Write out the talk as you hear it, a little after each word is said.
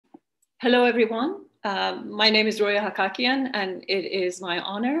Hello, everyone. My name is Roya Hakakian, and it is my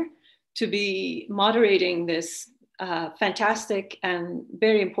honor to be moderating this fantastic and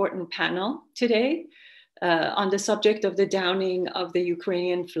very important panel today on the subject of the downing of the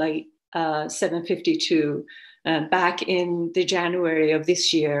Ukrainian Flight 752 back in the January of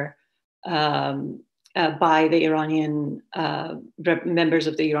this year by the Iranian members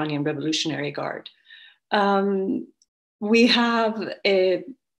of the Iranian Revolutionary Guard. We have a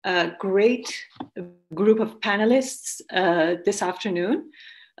great group of panelists this afternoon,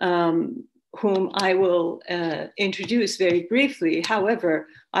 whom I will introduce very briefly. However,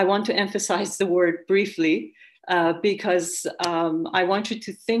 I want to emphasize the word briefly because I want you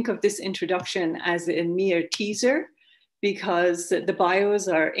to think of this introduction as a mere teaser, because the bios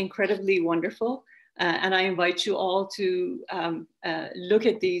are incredibly wonderful. And I invite you all to look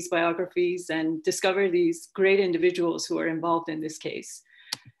at these biographies and discover these great individuals who are involved in this case.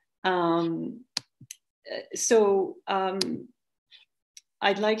 I'd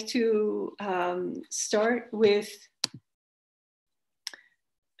like to start with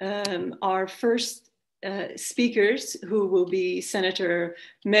our first speakers, who will be Senator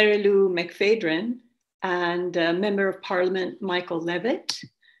Marilou McPhedran and Member of Parliament Michael Levitt,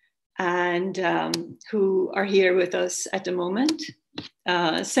 and who are here with us at the moment.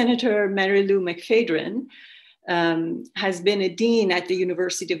 Senator Marilou McPhedran has been a dean at the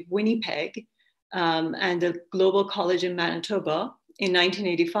University of Winnipeg and the Global College in Manitoba. In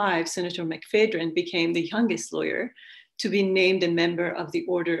 1985, Senator McPhedran became the youngest lawyer to be named a member of the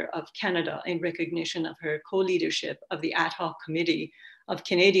Order of Canada in recognition of her co-leadership of the Ad Hoc Committee of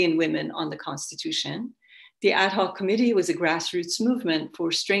Canadian Women on the Constitution. The Ad Hoc Committee was a grassroots movement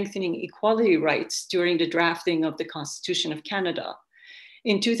for strengthening equality rights during the drafting of the Constitution of Canada.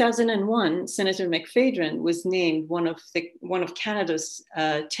 In 2001, Senator McPhedran was named one of Canada's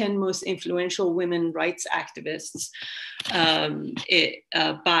 10 most influential women rights activists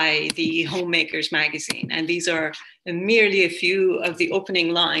by the Homemakers magazine. And these are merely a few of the opening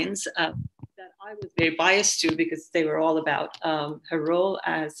lines that I was very biased to, because they were all about her role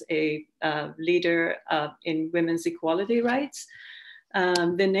as a leader in women's equality rights.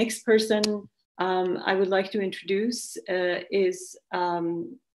 The next person I would like to introduce is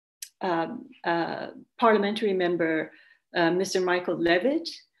parliamentary member Mr. Michael Levitt.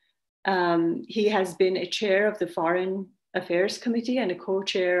 He has been a chair of the Foreign Affairs Committee and a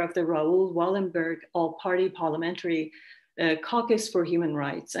co-chair of the Raoul Wallenberg All-Party Parliamentary Caucus for Human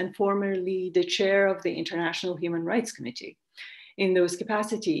Rights, and formerly the chair of the International Human Rights Committee. In those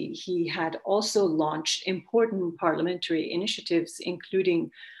capacities, he had also launched important parliamentary initiatives, including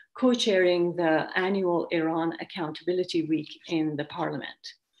co-chairing the annual Iran Accountability Week in the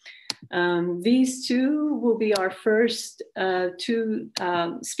Parliament. These two will be our first two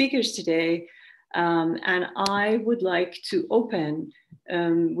speakers today, and I would like to open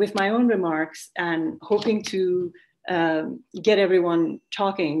with my own remarks and hoping to get everyone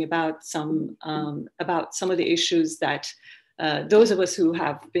talking about some of the issues that those of us who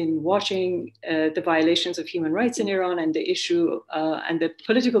have been watching the violations of human rights in Iran and the issue and the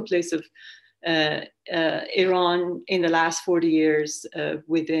political place of Iran in the last 40 years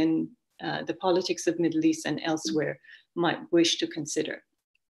within the politics of Middle East and elsewhere might wish to consider.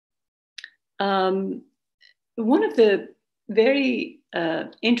 One of the very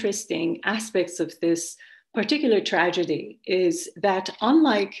interesting aspects of this particular tragedy is that,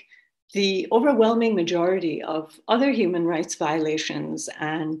 unlike the overwhelming majority of other human rights violations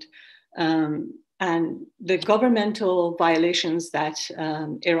and the governmental violations that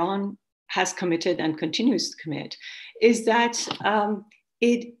Iran has committed and continues to commit, is that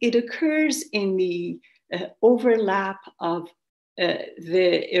it occurs in the overlap of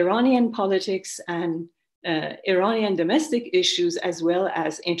the Iranian politics and Iranian domestic issues as well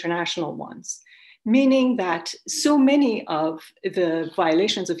as international ones. Meaning that so many of the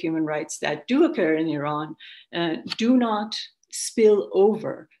violations of human rights that do occur in Iran do not spill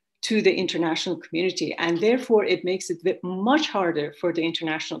over to the international community. And therefore, it makes it much harder for the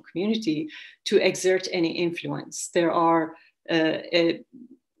international community to exert any influence. There are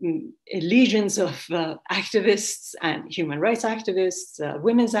legions of activists and human rights activists,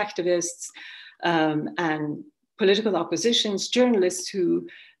 women's activists, and political oppositions, journalists who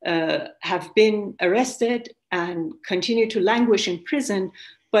have been arrested and continue to languish in prison,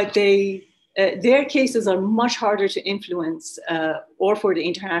 but their cases are much harder to influence or for the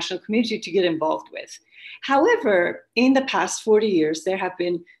international community to get involved with. However, in the past 40 years, there have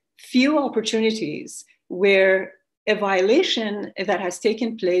been few opportunities where a violation that has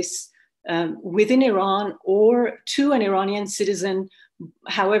taken place within Iran or to an Iranian citizen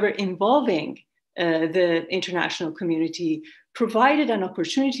however, involving the international community provided an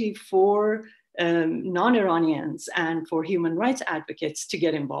opportunity for non-Iranians and for human rights advocates to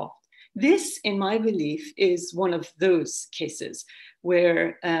get involved. This, in my belief, is one of those cases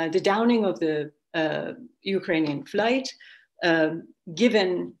where the downing of the Ukrainian flight,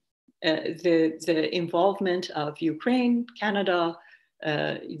 given the involvement of Ukraine, Canada,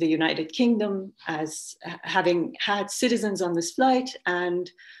 the United Kingdom, as having had citizens on this flight,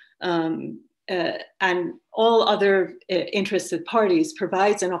 and all other interested parties,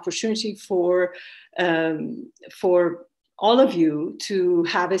 provides an opportunity for all of you to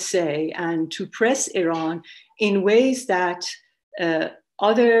have a say and to press Iran in ways that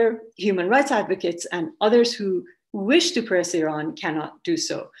other human rights advocates and others who wish to press Iran cannot do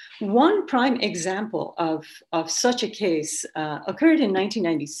so. One prime example of such a case occurred in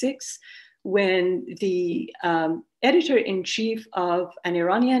 1996 when the editor-in-chief of an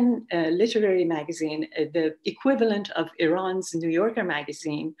Iranian literary magazine, the equivalent of Iran's New Yorker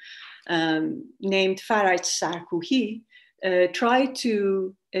magazine, named Faraj Sarkouhi, tried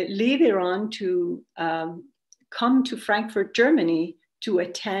to leave Iran to come to Frankfurt, Germany, to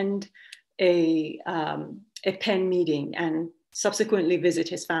attend a pen meeting and subsequently visit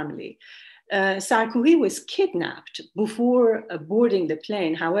his family. Sarkouhi was kidnapped before boarding the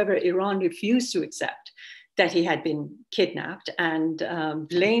plane. However, Iran refused to accept that he had been kidnapped and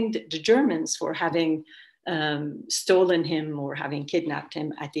blamed the Germans for having stolen him or having kidnapped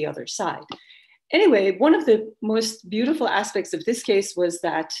him at the other side. Anyway, one of the most beautiful aspects of this case was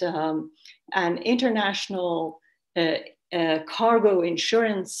that an international cargo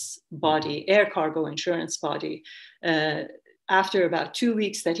insurance body, air cargo insurance body, after about 2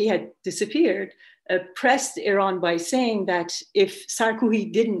 weeks that he had disappeared, pressed Iran by saying that if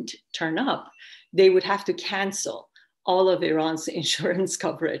Sarkouhi didn't turn up, they would have to cancel all of Iran's insurance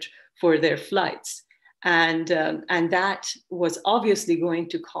coverage for their flights. And that was obviously going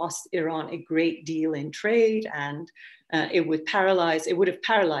to cost Iran a great deal in trade, and it would have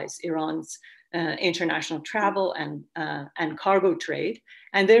paralyzed Iran's international travel and cargo trade.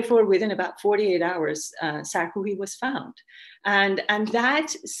 And therefore, within about 48 hours, Sarkouhi was found. And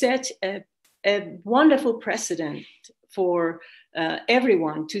that set a wonderful precedent for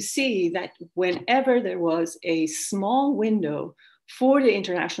everyone to see that whenever there was a small window for the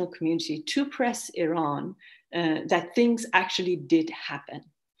international community to press Iran, that things actually did happen.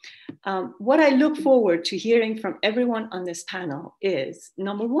 What I look forward to hearing from everyone on this panel is,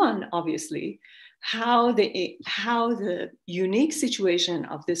 number one, obviously, how the unique situation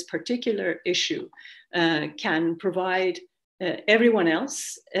of this particular issue can provide everyone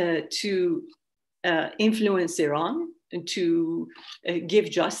else to influence Iran, to give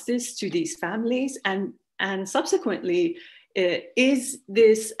justice to these families, and subsequently, is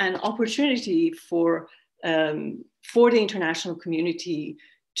this an opportunity for the international community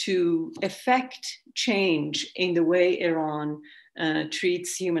to effect change in the way Iran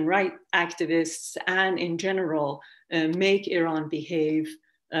treats human rights activists and in general make Iran behave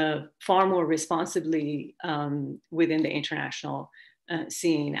far more responsibly within the international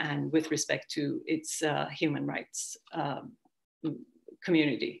scene and with respect to its human rights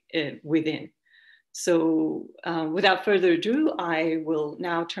community within. So without further ado, I will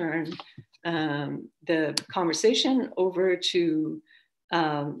now turn the conversation over to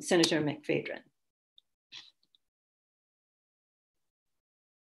Senator McPhedran.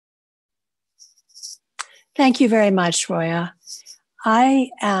 Thank you very much, Roya. I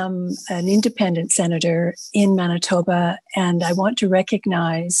am an independent senator in Manitoba, and I want to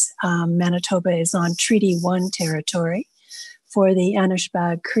recognize Manitoba is on Treaty 1 territory for the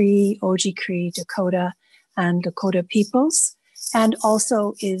Anishinaabeg Cree, Oji-Cree, Dakota, and Lakota peoples, and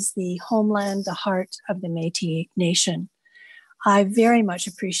also is the homeland, the heart of the Métis Nation. I very much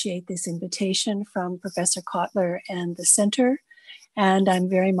appreciate this invitation from Professor Cotler and the Center, and I'm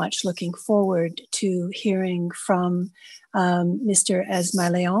very much looking forward to hearing from Mr.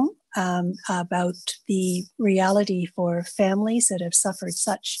 Esmaeillian about the reality for families that have suffered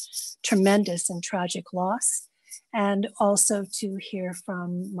such tremendous and tragic loss, and also to hear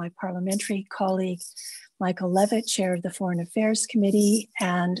from my parliamentary colleague, Michael Levitt, Chair of the Foreign Affairs Committee,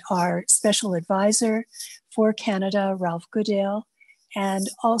 and our Special Advisor for Canada, Ralph Goodale, and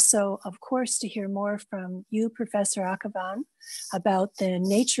also, of course, to hear more from you, Professor Akhavan, about the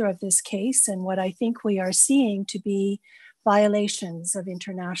nature of this case and what I think we are seeing to be violations of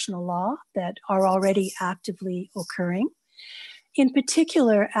international law that are already actively occurring. In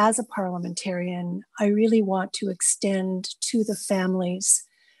particular, as a parliamentarian, I really want to extend to the families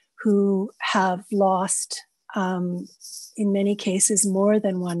who have lost in many cases, more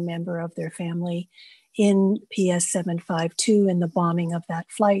than one member of their family in PS752 in the bombing of that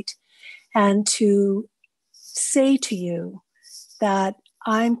flight, and to say to you that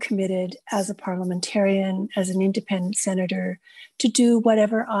I'm committed as a parliamentarian, as an independent senator, to do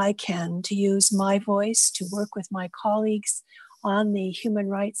whatever I can to use my voice, to work with my colleagues on the Human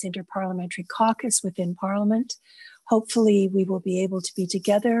Rights Interparliamentary Caucus within Parliament. Hopefully, we will be able to be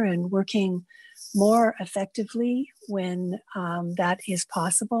together and working more effectively when that is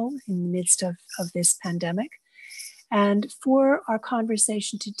possible in the midst of this pandemic. And for our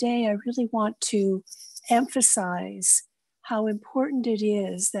conversation today, I really want to emphasize how important it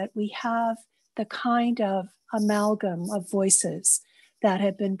is that we have the kind of amalgam of voices that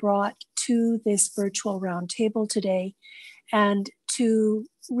have been brought to this virtual roundtable today, and to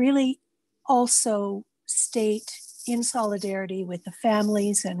really also state in solidarity with the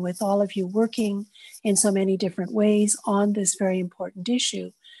families and with all of you working in so many different ways on this very important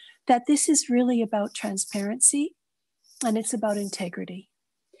issue, that this is really about transparency, and it's about integrity,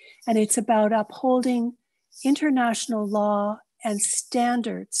 and it's about upholding international law and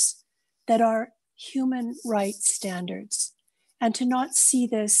standards that are human rights standards, and to not see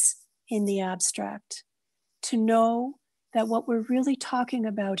this in the abstract, to know that what we're really talking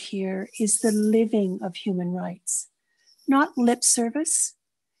about here is the living of human rights, not lip service,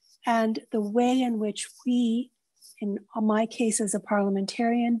 and the way in which we, in my case as a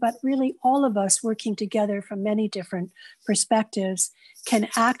parliamentarian, but really all of us working together from many different perspectives, can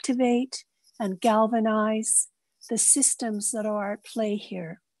activate and galvanize the systems that are at play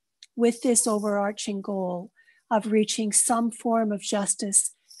here with this overarching goal of reaching some form of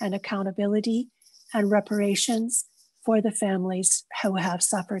justice and accountability and reparations for the families who have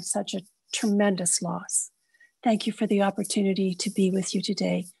suffered such a tremendous loss. Thank you for the opportunity to be with you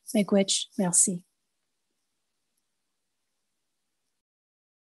today. Miigwech, merci.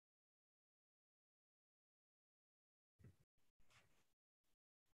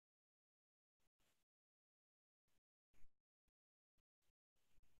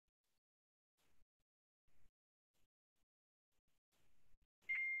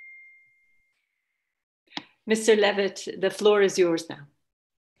 Mr. Levitt, the floor is yours now.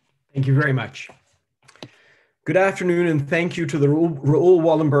 Thank you very much. Good afternoon, and thank you to the Raoul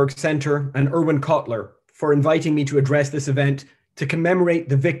Wallenberg Center and Irwin Cotler for inviting me to address this event to commemorate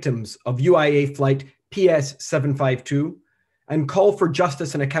the victims of UIA Flight PS752 and call for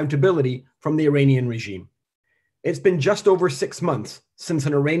justice and accountability from the Iranian regime. It's been just over 6 months since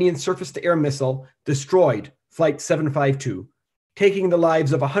an Iranian surface-to-air missile destroyed Flight 752, taking the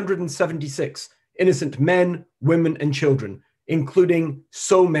lives of 176 innocent men, women, and children, including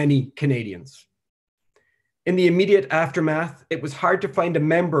so many Canadians. In the immediate aftermath, it was hard to find a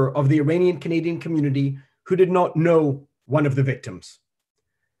member of the Iranian Canadian community who did not know one of the victims.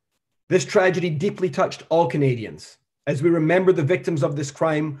 This tragedy deeply touched all Canadians. As we remember the victims of this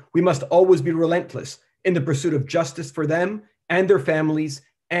crime, we must always be relentless in the pursuit of justice for them and their families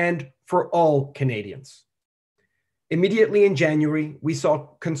and for all Canadians. Immediately in January, we saw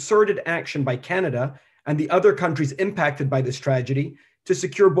concerted action by Canada and the other countries impacted by this tragedy to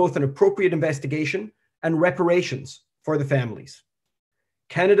secure both an appropriate investigation and reparations for the families.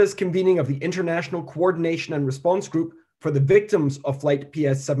 Canada's convening of the International Coordination and Response Group for the victims of Flight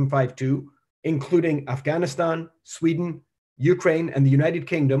PS752, including Afghanistan, Sweden, Ukraine, and the United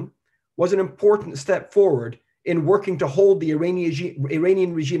Kingdom, was an important step forward in working to hold the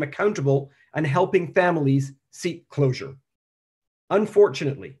Iranian regime accountable and helping families seek closure.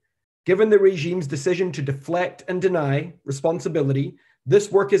 Unfortunately, given the regime's decision to deflect and deny responsibility, this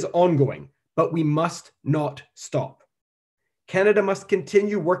work is ongoing, but we must not stop. Canada must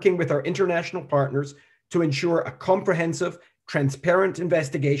continue working with our international partners to ensure a comprehensive, transparent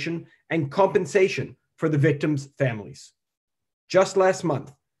investigation and compensation for the victims' families. Just last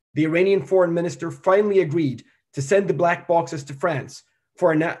month, the Iranian foreign minister finally agreed to send the black boxes to France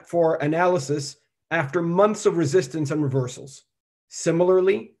for analysis after months of resistance and reversals.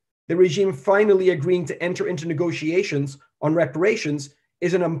 Similarly, the regime finally agreeing to enter into negotiations on reparations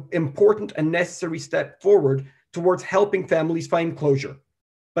is an important and necessary step forward towards helping families find closure.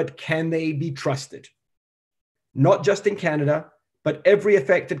 But can they be trusted? Not just in Canada, but every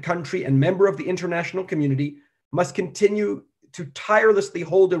affected country and member of the international community must continue to tirelessly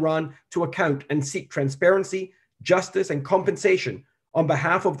hold Iran to account and seek transparency, justice, and compensation on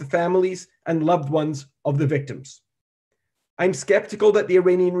behalf of the families and loved ones of the victims. I'm skeptical that the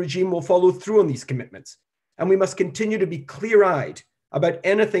Iranian regime will follow through on these commitments, and we must continue to be clear-eyed about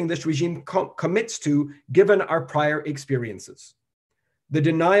anything this regime commits to, given our prior experiences. The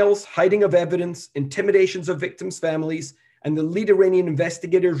denials, hiding of evidence, intimidations of victims' families, and the lead Iranian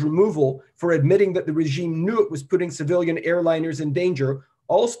investigator's removal for admitting that the regime knew it was putting civilian airliners in danger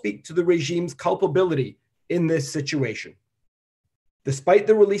all speak to the regime's culpability in this situation. Despite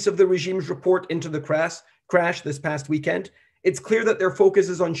the release of the regime's report into the crash this past weekend, it's clear that their focus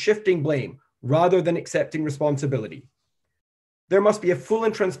is on shifting blame rather than accepting responsibility. There must be a full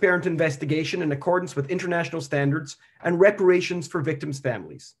and transparent investigation in accordance with international standards and reparations for victims'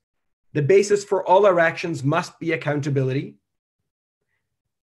 families. The basis for all our actions must be accountability.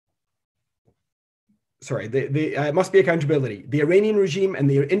 Must be accountability. The Iranian regime and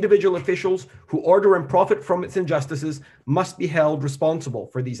the individual officials who order and profit from its injustices must be held responsible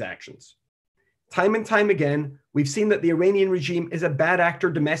for these actions. Time and time again, we've seen that the Iranian regime is a bad actor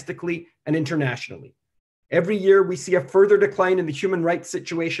domestically and internationally. Every year, we see a further decline in the human rights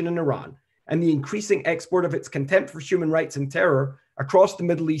situation in Iran and the increasing export of its contempt for human rights and terror across the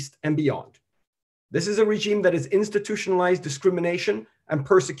Middle East and beyond. This is a regime that has institutionalized discrimination and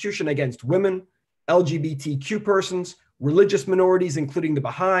persecution against women, LGBTQ persons, religious minorities, including the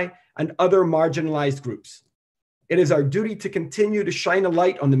Baha'i, and other marginalized groups. It is our duty to continue to shine a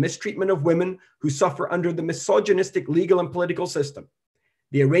light on the mistreatment of women who suffer under the misogynistic legal and political system,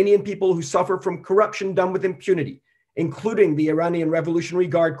 the Iranian people who suffer from corruption done with impunity, including the Iranian Revolutionary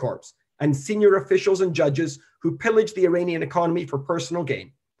Guard Corps, and senior officials and judges who pillage the Iranian economy for personal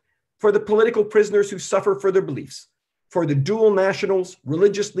gain, for the political prisoners who suffer for their beliefs, for the dual nationals,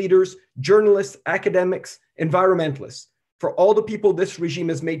 religious leaders, journalists, academics, environmentalists, for all the people this regime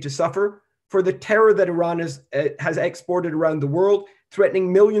has made to suffer, for the terror that Iran has exported around the world,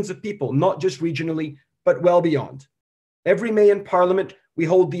 threatening millions of people, not just regionally, but well beyond. Every May in Parliament, we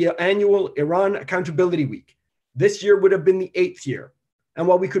hold the annual Iran Accountability Week. This year would have been the 8th year. And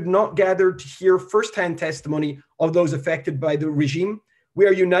while we could not gather to hear firsthand testimony of those affected by the regime, we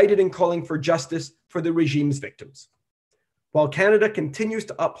are united in calling for justice for the regime's victims. While Canada continues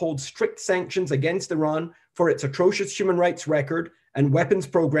to uphold strict sanctions against Iran for its atrocious human rights record and weapons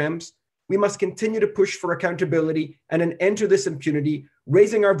programs, we must continue to push for accountability and an end to this impunity,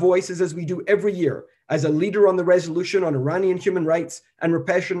 raising our voices as we do every year as a leader on the resolution on Iranian human rights and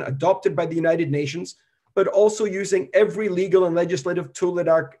repression adopted by the United Nations, but also using every legal and legislative tool at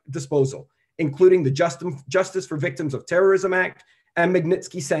our disposal, including the Justice for Victims of Terrorism Act and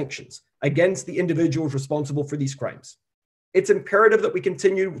Magnitsky sanctions against the individuals responsible for these crimes. It's imperative that we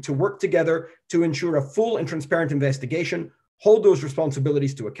continue to work together to ensure a full and transparent investigation, hold those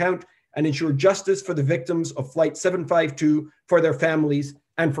responsibilities to account, and ensure justice for the victims of Flight 752, for their families,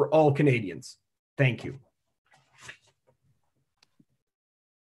 and for all Canadians. Thank you.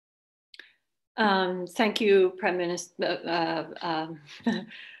 Thank you, Prime Minister,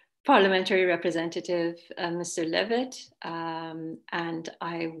 Parliamentary Representative Mr. Levitt, and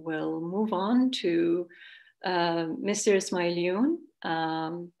I will move on to Mr. Esmaeillian,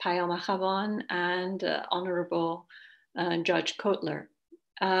 Payam Akhavan, and Honourable Judge Cotler.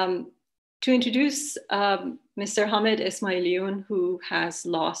 To introduce Mr. Hamid Esmaeillian, who has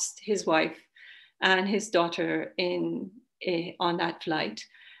lost his wife and his daughter on that flight.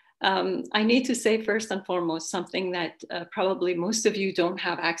 I need to say first and foremost something that probably most of you don't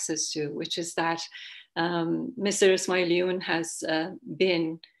have access to, which is that Mr. Esmaeillian has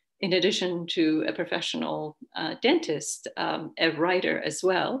been, in addition to a professional dentist, a writer as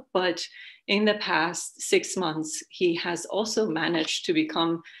well. But in the past 6 months, he has also managed to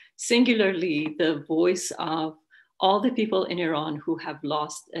become singularly the voice of all the people in Iran who have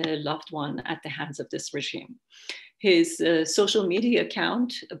lost a loved one at the hands of this regime. His social media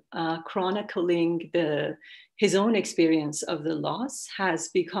account chronicling his own experience of the loss has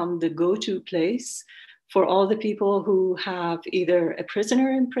become the go-to place for all the people who have either a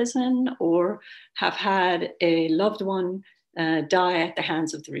prisoner in prison or have had a loved one die at the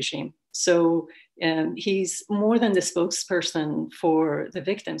hands of the regime. So he's more than the spokesperson for the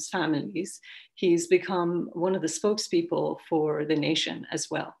victims' families. He's become one of the spokespeople for the nation as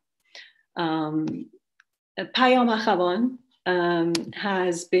well. Payam Akhavan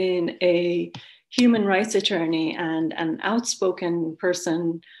has been a human rights attorney and an outspoken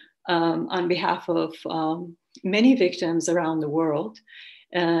person on behalf of many victims around the world.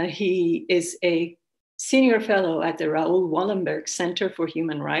 He is a senior fellow at the Raoul Wallenberg Center for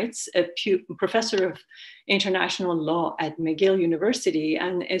Human Rights, a professor of international law at McGill University,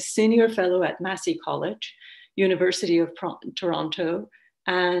 and a senior fellow at Massey College, University of Toronto.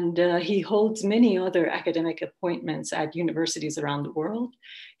 And he holds many other academic appointments at universities around the world.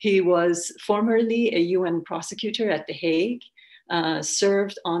 He was formerly a UN prosecutor at The Hague,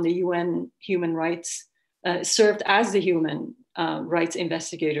 served on the UN human rights, served as the rights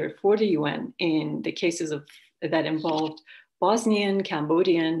investigator for the UN in the cases that involved Bosnian,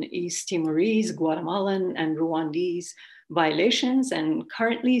 Cambodian, East Timorese, Guatemalan, and Rwandese violations, and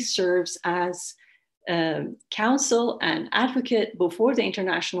currently serves as counsel and advocate before the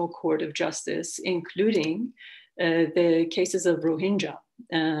International Court of Justice, including the cases of Rohingya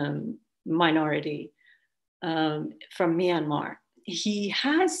minority from Myanmar. He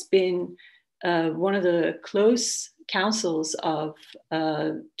has been one of the close counsels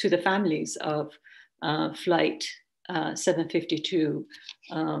to the families of Flight 752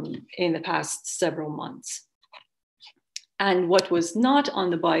 in the past several months. And what was not on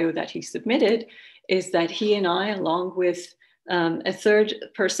the bio that he submitted is that he and I, along with a third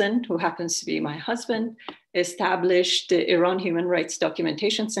person who happens to be my husband, established the Iran Human Rights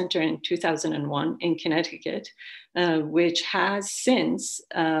Documentation Center in 2001 in Connecticut, which has since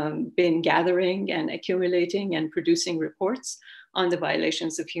been gathering and accumulating and producing reports on the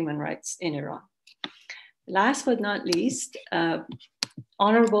violations of human rights in Iran. Last but not least,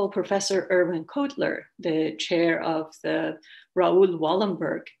 Honourable Professor Irwin Cotler, the chair of the Raoul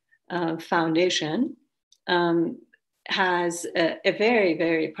Wallenberg Foundation, has a very,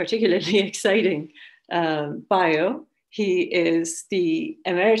 very particularly exciting bio. He is the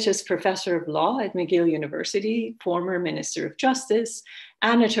Emeritus Professor of Law at McGill University, former Minister of Justice,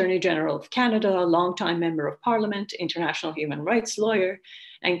 and Attorney General of Canada, a longtime Member of Parliament, international human rights lawyer,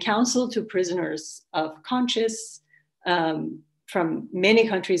 and counsel to prisoners of conscience from many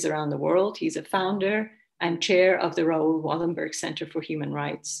countries around the world. He's a founder and chair of the Raoul Wallenberg Center for Human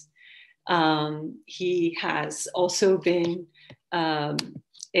Rights. He has also been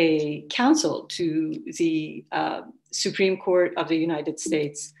a counsel to the Supreme Court of the United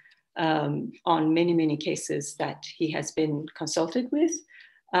States on many, many cases that he has been consulted with.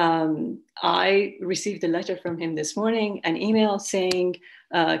 I received a letter from him this morning, an email saying,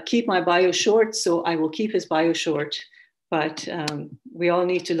 keep my bio short, so I will keep his bio short, but we all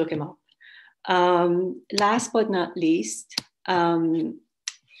need to look him up. Last but not least,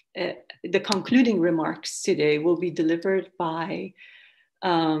 the concluding remarks today will be delivered by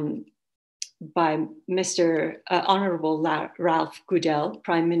Mr. Honourable Ralph Goodell,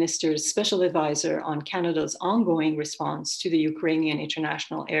 Prime Minister's Special Advisor on Canada's ongoing response to the Ukrainian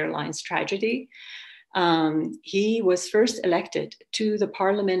International Airlines tragedy. He was first elected to the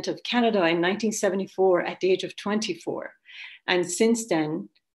Parliament of Canada in 1974 at the age of 24. And since then,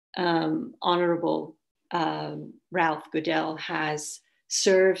 Honourable Ralph Goodell has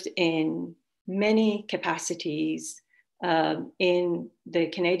served in many capacities in the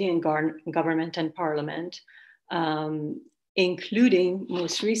Canadian government and Parliament, including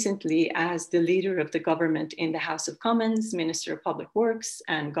most recently as the leader of the government in the House of Commons, Minister of Public Works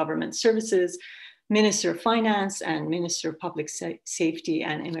and Government Services, Minister of Finance, and Minister of Public Safety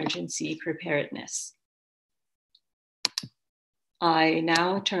and Emergency Preparedness. I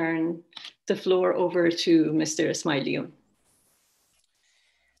now turn the floor over to Mr. Esmaeillian.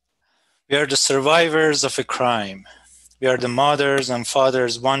 We are the survivors of a crime. We are the mothers and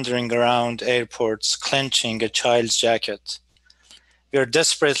fathers wandering around airports, clenching a child's jacket. We are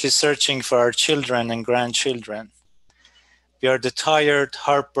desperately searching for our children and grandchildren. We are the tired,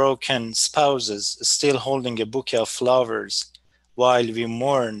 heartbroken spouses still holding a bouquet of flowers while we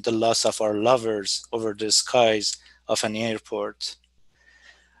mourn the loss of our lovers over the skies of an airport.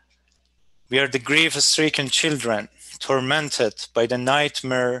 We are the grief-stricken children, tormented by the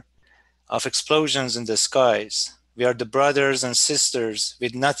nightmare of explosions in the skies. We are the brothers and sisters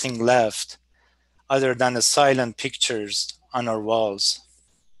with nothing left other than the silent pictures on our walls.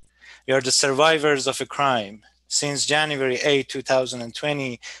 We are the survivors of a crime. Since January 8,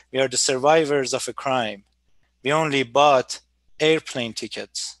 2020, we are the survivors of a crime. We only bought airplane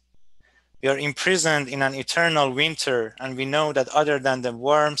tickets. We are imprisoned in an eternal winter, and we know that other than the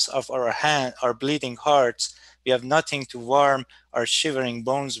warmth of our bleeding hearts, we have nothing to warm our shivering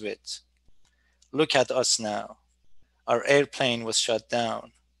bones with. Look at us now. Our airplane was shut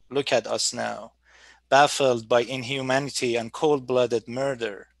down. Look at us now, baffled by inhumanity and cold-blooded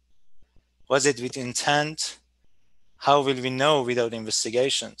murder. Was it with intent? How will we know without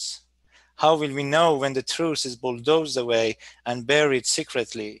investigations? How will we know when the truth is bulldozed away and buried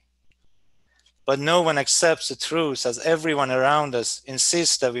secretly? But no one accepts the truth, as everyone around us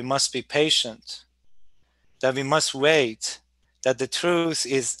insists that we must be patient, that we must wait, that the truth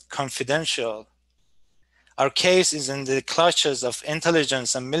is confidential. Our case is in the clutches of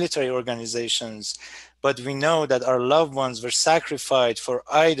intelligence and military organizations, but we know that our loved ones were sacrificed for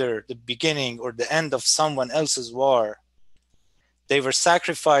either the beginning or the end of someone else's war. They were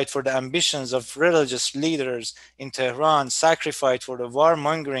sacrificed for the ambitions of religious leaders in Tehran, sacrificed for the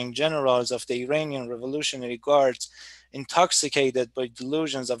warmongering generals of the Iranian Revolutionary Guards, intoxicated by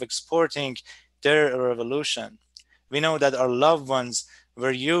delusions of exporting their revolution. We know that our loved ones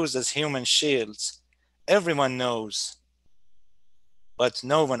were used as human shields. Everyone knows, but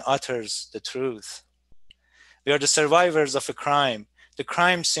no one utters the truth. We are the survivors of a crime. The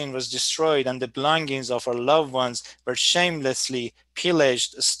crime scene was destroyed and the belongings of our loved ones were shamelessly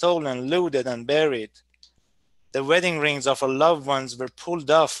pillaged, stolen, looted, and buried. The wedding rings of our loved ones were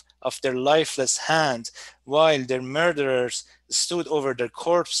pulled off of their lifeless hands while their murderers stood over their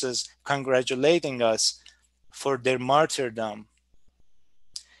corpses, congratulating us for their martyrdom.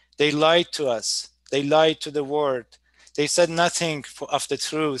 They lied to us. They lied to the world. They said nothing of the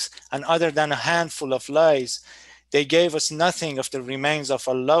truth, and other than a handful of lies, they gave us nothing of the remains of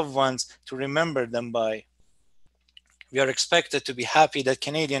our loved ones to remember them by. We are expected to be happy that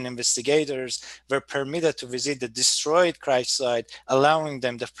Canadian investigators were permitted to visit the destroyed crash site, allowing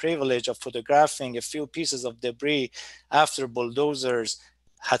them the privilege of photographing a few pieces of debris after bulldozers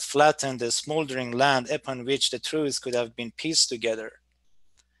had flattened the smoldering land upon which the truth could have been pieced together.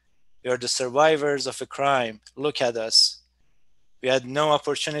 We are the survivors of a crime. Look at us. We had no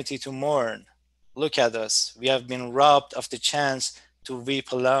opportunity to mourn. Look at us. We have been robbed of the chance to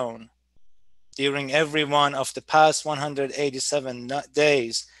weep alone. During every one of the past 187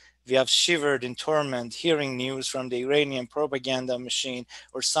 days, we have shivered in torment, hearing news from the Iranian propaganda machine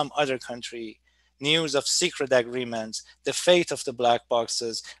or some other country, news of secret agreements, the fate of the black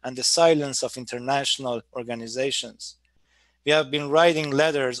boxes, and the silence of international organizations. We have been writing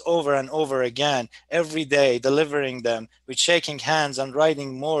letters over and over again, every day, delivering them with shaking hands and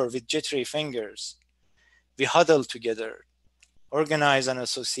writing more with jittery fingers. We huddled together, organized an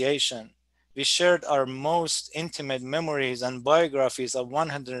association. We shared our most intimate memories and biographies of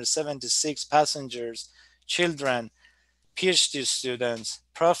 176 passengers, children, PhD students,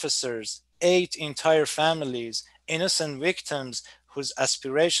 professors, 8 entire families, innocent victims whose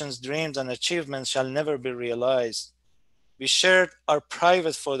aspirations, dreams, and achievements shall never be realized. We shared our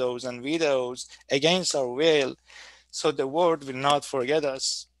private photos and videos against our will, so the world will not forget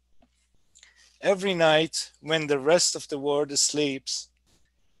us. Every night, when the rest of the world sleeps,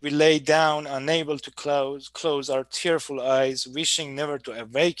 we lay down, unable to close our tearful eyes, wishing never to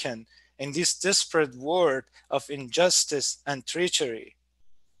awaken in this desperate world of injustice and treachery.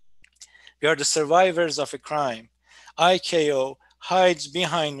 We are the survivors of a crime. IKO hides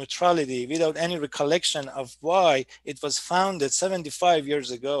behind neutrality without any recollection of why it was founded 75 years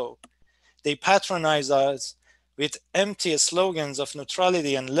ago. They patronize us with empty slogans of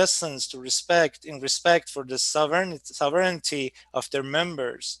neutrality and lessons to respect for the sovereignty of their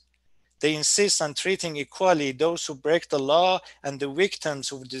members. They insist on treating equally those who break the law and the victims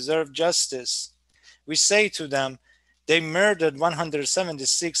who deserve justice. We say to them, they murdered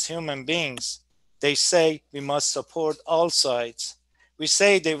 176 human beings. They say we must support all sides. We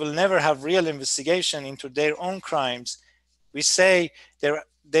say they will never have real investigation into their own crimes. We say their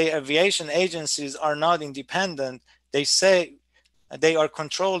aviation agencies are not independent. They say they are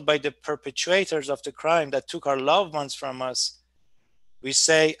controlled by the perpetrators of the crime that took our loved ones from us. We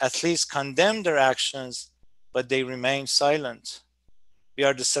say at least condemn their actions, but they remain silent. We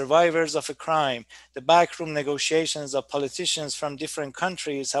are the survivors of a crime. The backroom negotiations of politicians from different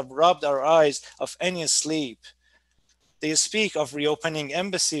countries have robbed our eyes of any sleep. They speak of reopening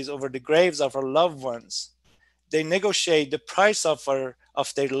embassies over the graves of our loved ones. They negotiate the price of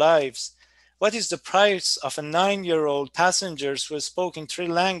their lives. What is the price of a 9-year-old passenger who spoke in 3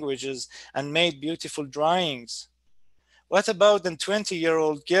 languages and made beautiful drawings? What about the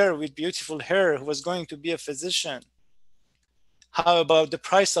 20-year-old girl with beautiful hair who was going to be a physician? How about the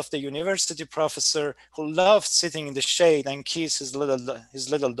price of the university professor who loved sitting in the shade and kiss his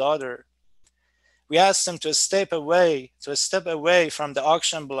little daughter? We ask them to step away from the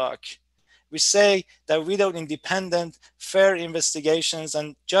auction block. We say that without independent, fair investigations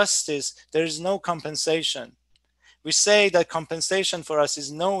and justice, there is no compensation. We say that compensation for us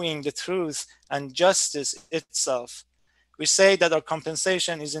is knowing the truth and justice itself. We say that our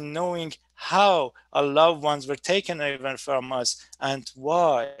compensation is in knowing how our loved ones were taken away from us and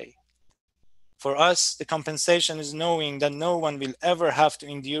why. For us, the compensation is knowing that no one will ever have to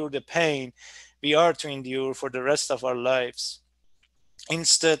endure the pain we are to endure for the rest of our lives.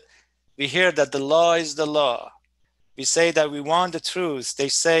 Instead, we hear that the law is the law. We say that we want the truth. They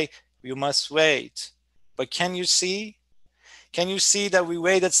say, you must wait. But can you see? Can you see that we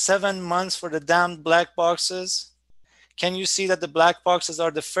waited 7 months for the damned black boxes? Can you see that the black boxes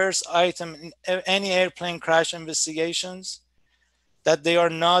are the first item in any airplane crash investigations? that they are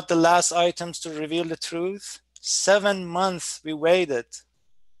not the last items to reveal the truth? 7 months we waited.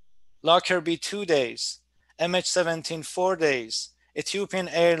 Lockerbie 2 days, MH17 4 days, Ethiopian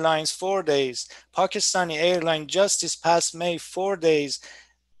Airlines 4 days, Pakistani Airline just this past May 4 days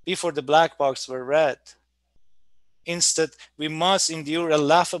before the black box were read. Instead, we must endure a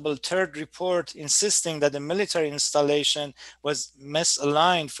laughable third report insisting that the military installation was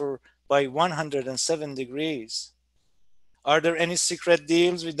misaligned by 107 degrees. Are there any secret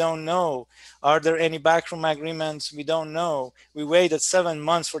deals? We don't know. Are there any backroom agreements? We don't know. We waited 7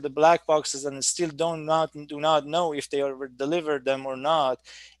 months for the black boxes and still do not know if they were delivered them or not,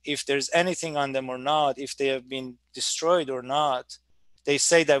 if there's anything on them or not, if they have been destroyed or not. They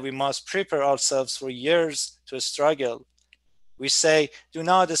say that we must prepare ourselves for years to struggle. We say, do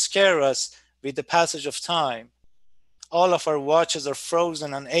not scare us with the passage of time. All of our watches are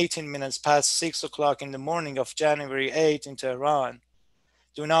frozen on 18 minutes past 6 o'clock in the morning of January 8 in Tehran.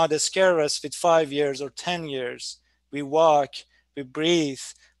 Do not scare us with 5 years or 10 years. We walk, we breathe,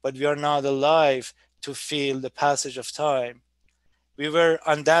 but we are not alive to feel the passage of time. We were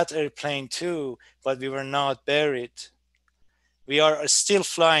on that airplane too, but we were not buried. We are still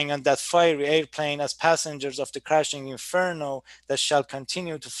flying on that fiery airplane as passengers of the crashing inferno that shall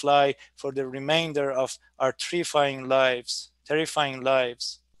continue to fly for the remainder of our terrifying lives.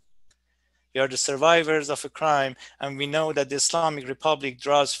 We are the survivors of a crime, and we know that the Islamic Republic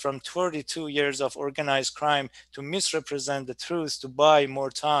draws from 32 years of organized crime to misrepresent the truth to buy more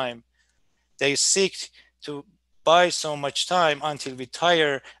time. They seek to buy so much time until we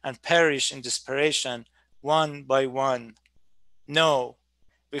tire and perish in desperation, one by one. No,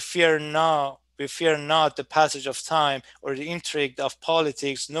 we fear not the passage of time or the intrigue of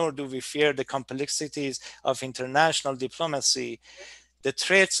politics, nor do we fear the complexities of international diplomacy, the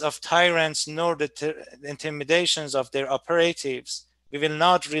threats of tyrants, nor the intimidations of their operatives. We will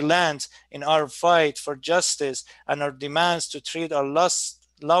not relent in our fight for justice and our demands to treat our lost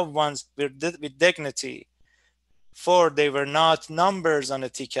loved ones with dignity. For they were not numbers on a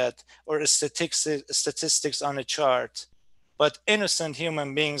ticket or statistics on a chart, but innocent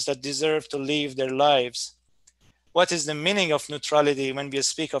human beings that deserve to live their lives. What is the meaning of neutrality when we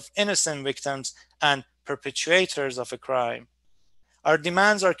speak of innocent victims and perpetrators of a crime? Our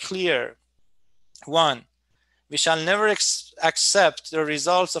demands are clear. 1, we shall never accept the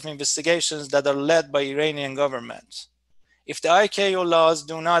results of investigations that are led by Iranian government. If the ICAO laws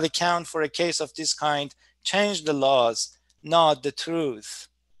do not account for a case of this kind, change the laws, not the truth.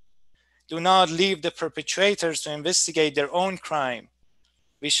 Do not leave the perpetrators to investigate their own crime.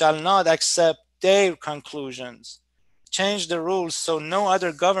 We shall not accept their conclusions. Change the rules so no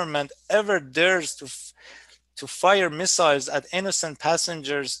other government ever dares to fire missiles at innocent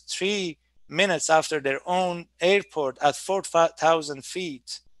passengers 3 minutes after their own airport at 4,000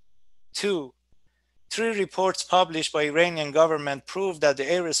 feet. 2, 3 reports published by Iranian government prove that the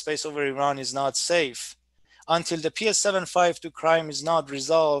airspace over Iran is not safe. Until the PS752 crime is not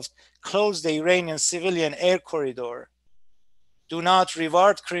resolved, close the Iranian civilian air corridor. Do not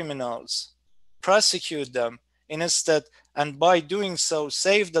reward criminals. Prosecute them instead, and by doing so,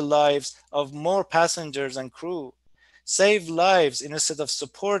 save the lives of more passengers and crew. Save lives instead of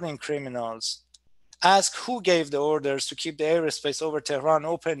supporting criminals. Ask who gave the orders to keep the airspace over Tehran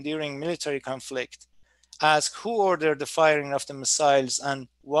open during military conflict. Ask who ordered the firing of the missiles and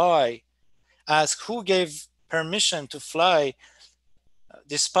why. Ask who gave permission to fly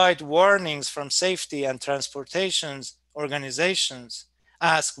despite warnings from safety and transportation organizations.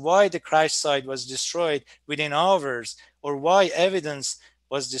 Ask why the crash site was destroyed within hours or why evidence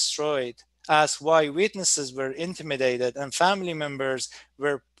was destroyed. Ask why witnesses were intimidated and family members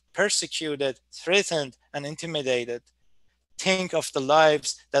were persecuted, threatened, and intimidated. Think of the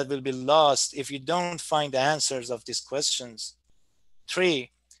lives that will be lost if you don't find the answers of these questions. 3,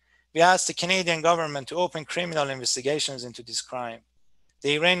 we ask the Canadian government to open criminal investigations into this crime.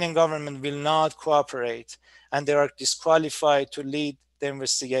 The Iranian government will not cooperate, and they are disqualified to lead the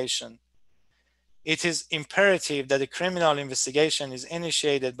investigation. It is imperative that a criminal investigation is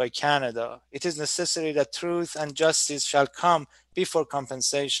initiated by Canada. It is necessary that truth and justice shall come before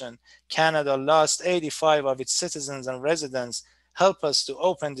compensation. Canada lost 85 of its citizens and residents. Help us to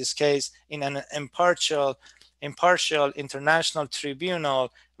open this case in an impartial international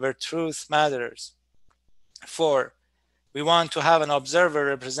tribunal where truth matters. 4, we want to have an observer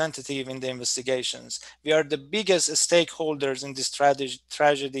representative in the investigations. We are the biggest stakeholders in this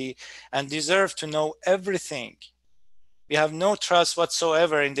tragedy and deserve to know everything. We have no trust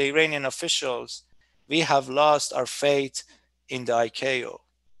whatsoever in the Iranian officials. We have lost our faith in the ICAO.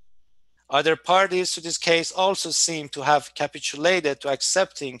 Other parties to this case also seem to have capitulated to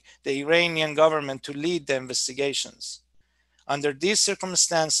accepting the Iranian government to lead the investigations. Under these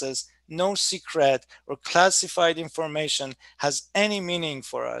circumstances, no secret or classified information has any meaning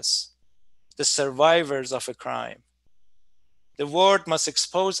for us, the survivors of a crime. The world must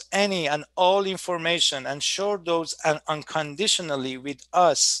expose any and all information and share those unconditionally with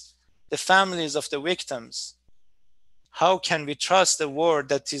us, the families of the victims. How can we trust a world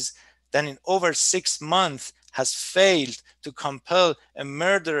that in over 6 months has failed to compel a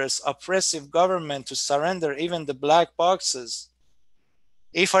murderous, oppressive government to surrender even the black boxes?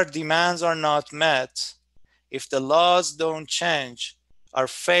 If our demands are not met, if the laws don't change, our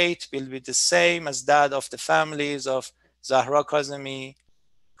fate will be the same as that of the families of Zahra Kazemi,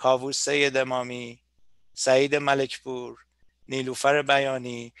 Kavus Sayed Emami, Saeed Malekpur, Nilufar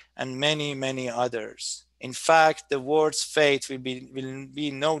Bayani, and many, many others. In fact, the world's fate will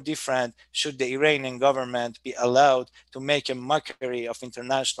be no different should the Iranian government be allowed to make a mockery of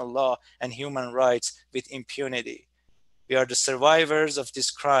international law and human rights with impunity. We are the survivors of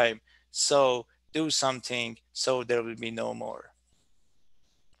this crime, so do something so there will be no more.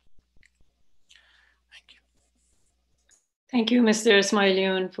 Thank you. Thank you, Mr.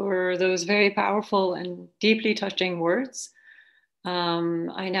 Esmaeillian, for those very powerful and deeply touching words.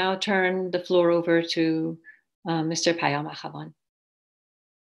 I now turn the floor over to Mr. Payam Akhavan.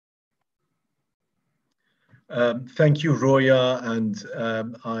 Thank you, Roya, and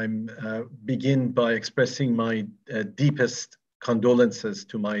I'm begin by expressing my deepest condolences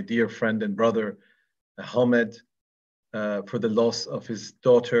to my dear friend and brother, Ahmed, for the loss of his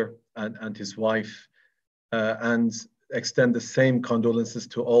daughter and his wife, and extend the same condolences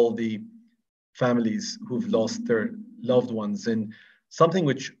to all the families who've lost their loved ones in something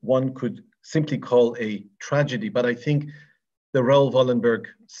which one could simply call a tragedy. But I think the Raoul Wallenberg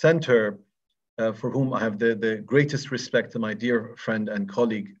Center, for whom I have the greatest respect, to my dear friend and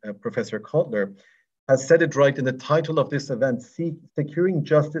colleague, Professor Cotler, has said it right in the title of this event: Securing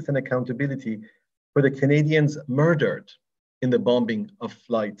Justice and Accountability for the Canadians Murdered in the Bombing of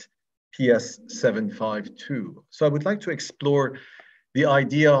Flight PS752. So I would like to explore the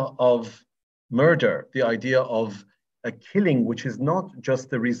idea of murder, the idea of a killing which is not just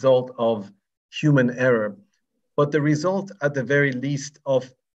the result of human error, but the result, at the very least,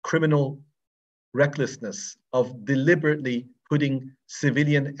 of criminal recklessness, of deliberately putting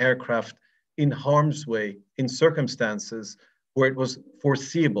civilian aircraft in harm's way in circumstances where it was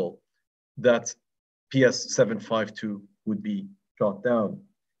foreseeable that PS752 would be shot down.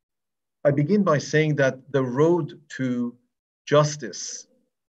 I begin by saying that the road to justice,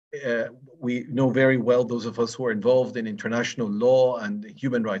 we know very well, those of us who are involved in international law and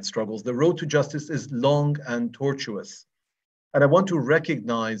human rights struggles, the road to justice is long and tortuous. And I want to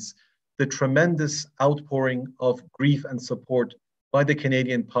recognize the tremendous outpouring of grief and support by the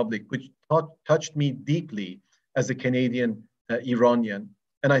Canadian public, which touched me deeply as a Canadian Iranian.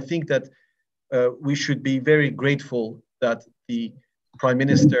 And I think that we should be very grateful that the Prime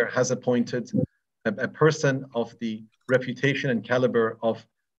Minister has appointed a person of the reputation and caliber of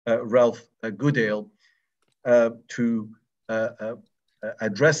Ralph Goodale to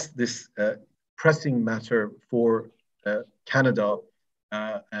address this pressing matter for Canada,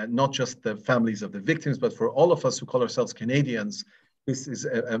 not just the families of the victims, but for all of us who call ourselves Canadians. This is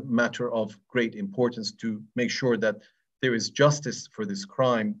a matter of great importance to make sure that there is justice for this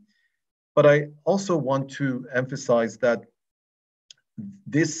crime. But I also want to emphasize that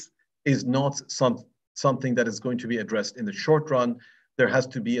this is not something that is going to be addressed in the short run. There has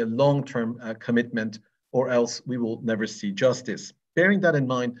to be a long-term commitment, or else we will never see justice. Bearing that in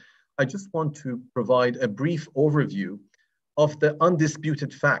mind, I just want to provide a brief overview of the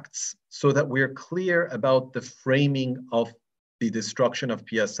undisputed facts so that we're clear about the framing of the destruction of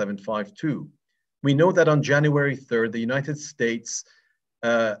PS752. We know that on January 3rd, the United States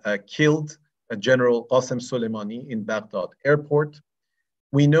killed General Qasem Soleimani in Baghdad airport.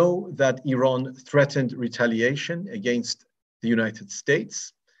 We know that Iran threatened retaliation against the United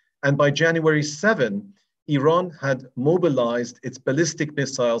States. And by January 7, Iran had mobilized its ballistic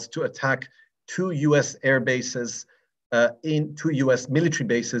missiles to attack two US air bases, two US military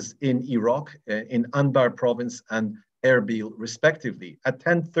bases in Iraq, in Anbar province and Erbil, respectively. At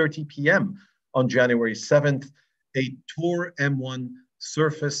 10:30 p.m. on January 7th, a Tor M1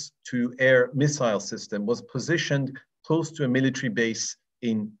 surface-to-air missile system was positioned close to a military base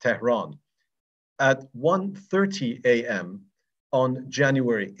in Tehran. At 1:30 a.m. on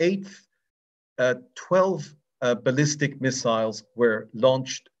January 8th, 12 ballistic missiles were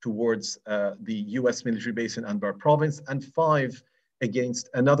launched towards the US military base in Anbar province, and 5 against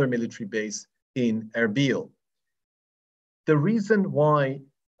another military base in Erbil. The reason why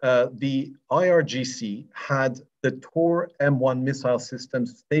the IRGC had the Tor M1 missile system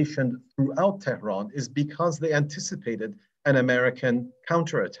stationed throughout Tehran is because they anticipated an American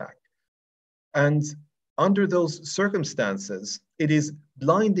counterattack. And under those circumstances, it is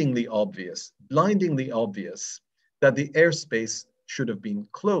blindingly obvious that the airspace should have been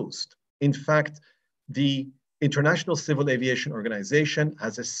closed. In fact, the International Civil Aviation Organization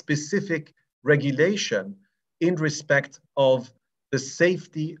has a specific regulation in respect of the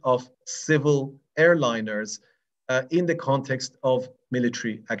safety of civil airliners in the context of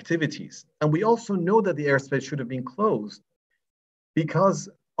military activities. And we also know that the airspace should have been closed because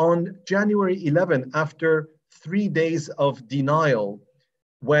on January 11, after 3 days of denial,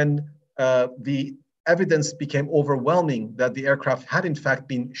 when the evidence became overwhelming that the aircraft had in fact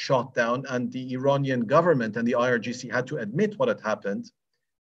been shot down and the Iranian government and the IRGC had to admit what had happened,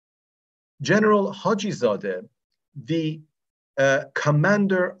 General Hajizadeh, the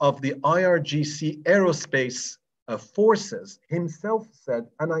commander of the IRGC aerospace forces himself said,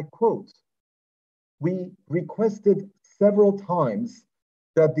 and I quote, "We requested several times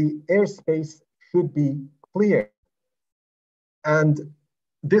that the airspace should be clear." And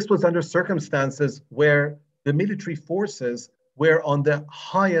this was under circumstances where the military forces were on the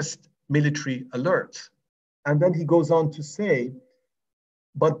highest military alert. And then he goes on to say,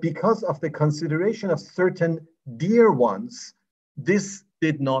 "But because of the consideration of certain dear ones, this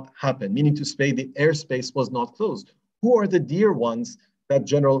did not happen," meaning to say the airspace was not closed. Who are the dear ones that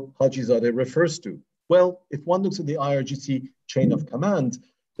General Hajizadeh refers to? Well, if one looks at the IRGC chain of command,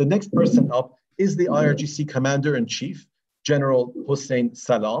 the next person up is the IRGC Commander-in-Chief, General Hossein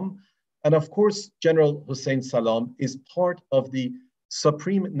Salam. And of course, General Hossein Salam is part of the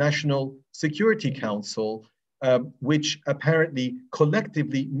Supreme National Security Council, which apparently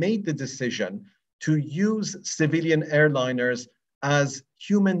collectively made the decision to use civilian airliners as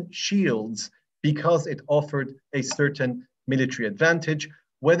human shields because it offered a certain military advantage,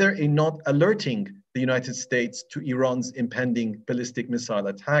 whether in not alerting the United States to Iran's impending ballistic missile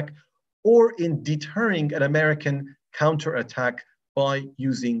attack or in deterring an American counterattack by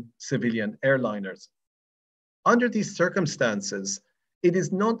using civilian airliners. Under these circumstances, it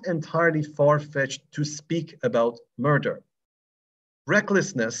is not entirely far-fetched to speak about murder.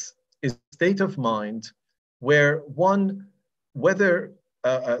 Recklessness is a state of mind where one, whether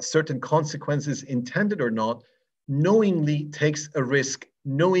certain consequences intended or not, knowingly takes a risk,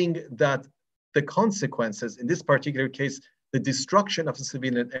 knowing that the consequences, in this particular case, the destruction of a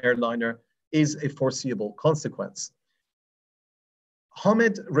civilian airliner, is a foreseeable consequence.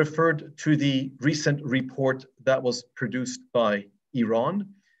 Hamid referred to the recent report that was produced by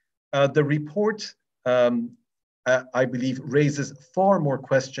Iran. The report, I believe, raises far more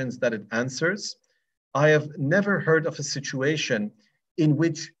questions than it answers. I have never heard of a situation in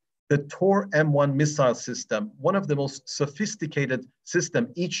which the Tor M1 missile system, one of the most sophisticated systems,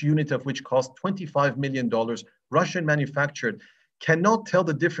 each unit of which cost $25 million, Russian manufactured, cannot tell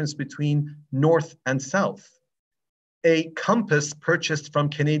the difference between north and south. A compass purchased from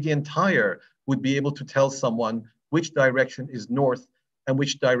Canadian Tire would be able to tell someone which direction is north and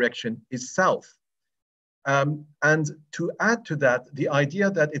which direction is south. And to add to that, the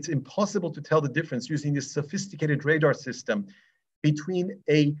idea that it's impossible to tell the difference using this sophisticated radar system between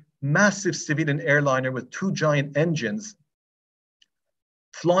a massive civilian airliner with 2 giant engines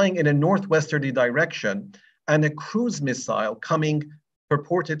flying in a northwesterly direction and a cruise missile coming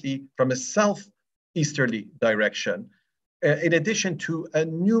purportedly from a southeasterly direction, in addition to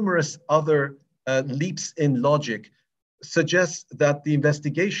numerous other leaps in logic, suggests that the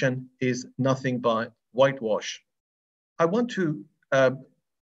investigation is nothing but whitewash. I want to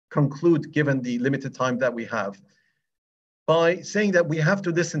conclude, given the limited time that we have, by saying that we have to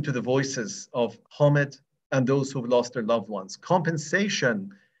listen to the voices of Hamid and those who've lost their loved ones.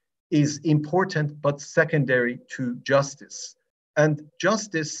 Compensation is important, but secondary to justice. And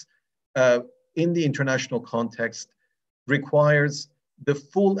justice in the international context requires the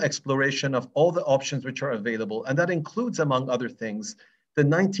full exploration of all the options which are available. And that includes, among other things, the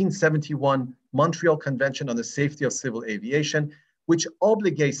 1971 Montreal Convention on the Safety of Civil Aviation, which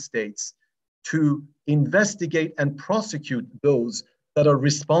obligates states to investigate and prosecute those that are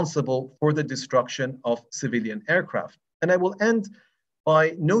responsible for the destruction of civilian aircraft. And I will end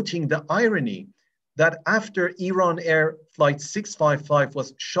by noting the irony that after Iran Air Flight 655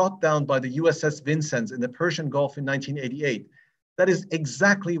 was shot down by the USS Vincennes in the Persian Gulf in 1988, that is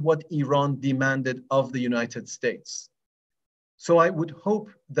exactly what Iran demanded of the United States. So I would hope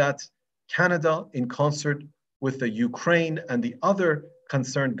that Canada, in concert with the Ukraine and the other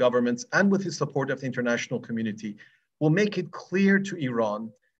concerned governments and with the support of the international community will make it clear to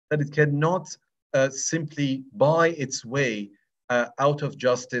Iran that it cannot simply buy its way out of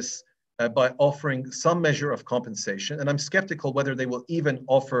justice by offering some measure of compensation. And I'm skeptical whether they will even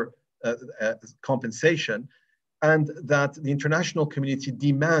offer compensation, and that the international community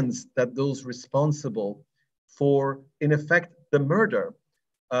demands that those responsible for, in effect, the murder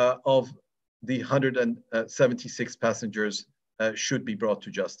of the 176 passengers should be brought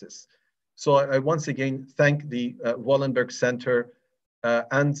to justice. So I once again thank the Wallenberg Center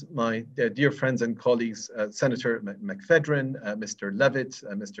and my dear friends and colleagues, Senator McPhedran, Mr. Levitt,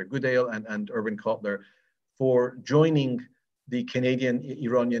 Mr. Goodale, and Irwin Cotler, for joining the Canadian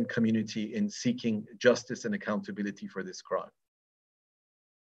Iranian community in seeking justice and accountability for this crime.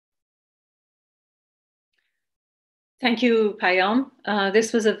 Thank you, Payam.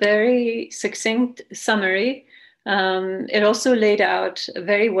 This was a very succinct summary. It also laid out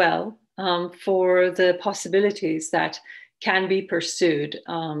very well for the possibilities that can be pursued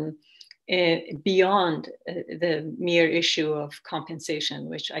beyond the mere issue of compensation,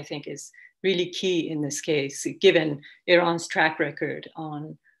 which I think is really key in this case, given Iran's track record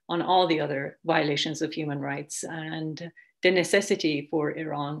on all the other violations of human rights and the necessity for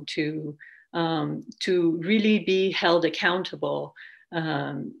Iran to really be held accountable,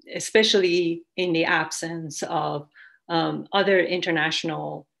 especially in the absence of other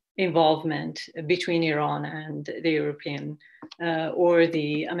international involvement between Iran and the European or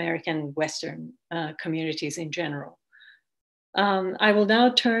the American Western communities in general. I will now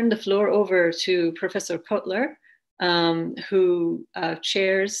turn the floor over to Professor Cotler, who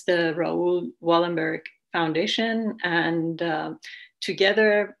chairs the Raoul Wallenberg Foundation, and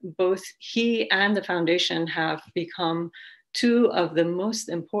together both he and the foundation have become two of the most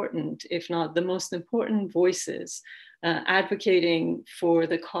important, if not the most important voices advocating for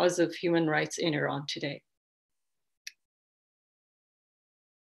the cause of human rights in Iran today.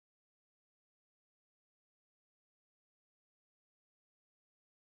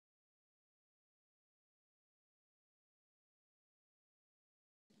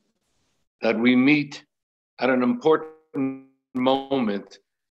 That we meet at an important moment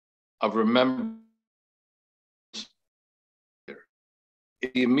of remembrance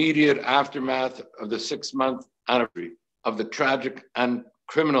in the immediate aftermath of the 6-month anniversary of the tragic and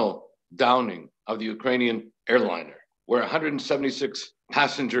criminal downing of the Ukrainian airliner, where 176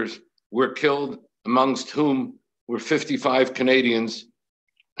 passengers were killed, amongst whom were 55 Canadians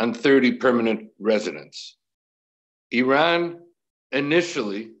and 30 permanent residents. Iran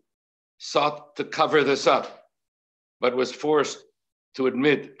initially sought to cover this up, but was forced to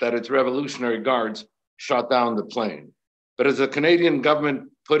admit that its Revolutionary Guards shot down the plane. But as the Canadian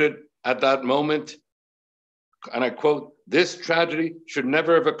government put it at that moment, and I quote, "This tragedy should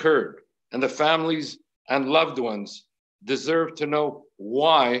never have occurred, and the families and loved ones deserve to know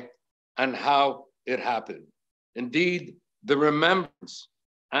why and how it happened." Indeed, the remembrance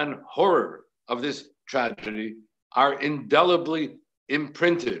and horror of this tragedy are indelibly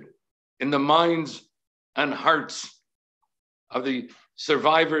imprinted in the minds and hearts of the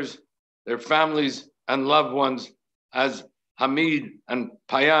survivors, their families and loved ones, as Hamid and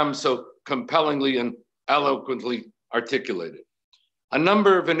Payam so compellingly and eloquently articulated. A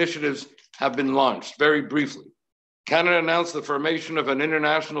number of initiatives have been launched. Very briefly, Canada announced the formation of an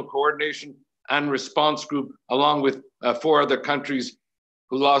international coordination and response group, along with 4 other countries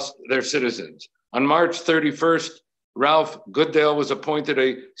who lost their citizens. On March 31st, Ralph Goodale was appointed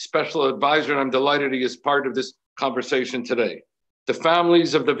a special advisor, and I'm delighted he is part of this conversation today. The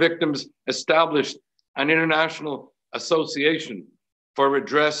families of the victims established an international association for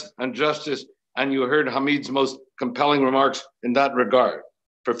redress and justice, and you heard Hamid's most compelling remarks in that regard.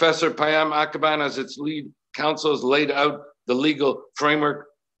 Professor Payam Akhavan, as its lead counsel, has laid out the legal framework,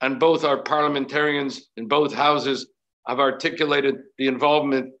 and both our parliamentarians in both houses have articulated the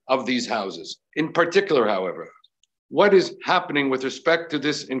involvement of these houses. In particular, however, what is happening with respect to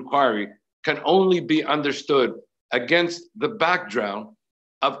this inquiry can only be understood against the background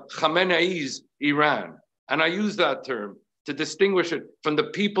of Khamenei's Iran. And I use that term to distinguish it from the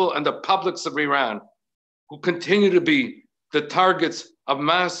people and the publics of Iran who continue to be the targets of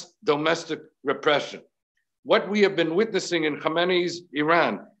mass domestic repression. What we have been witnessing in Khamenei's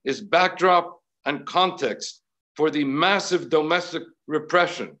Iran is backdrop and context for the massive domestic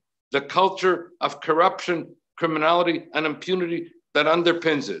repression, the culture of corruption, criminality, and impunity that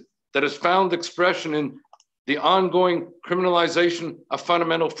underpins it, that has found expression in the ongoing criminalization of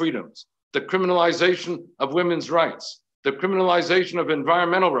fundamental freedoms, the criminalization of women's rights, the criminalization of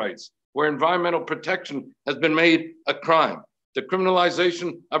environmental rights, where environmental protection has been made a crime. The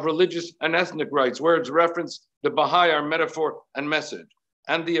criminalization of religious and ethnic rights, where it's referenced the Baha'i are metaphor and message,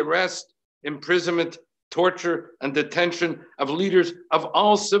 and the arrest, imprisonment, torture, and detention of leaders of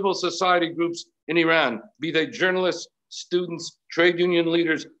all civil society groups in Iran, be they journalists, students, trade union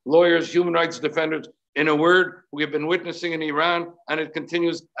leaders, lawyers, human rights defenders. In a word, we have been witnessing in Iran, and it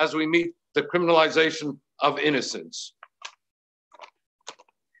continues as we meet the criminalization of innocence.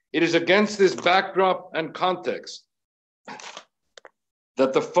 It is against this backdrop and context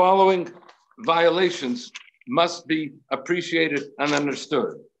that the following violations must be appreciated and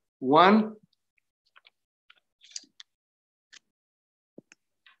understood. One,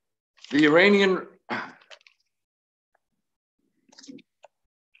 the Iranian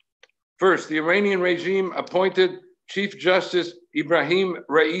regime appointed Chief Justice Ibrahim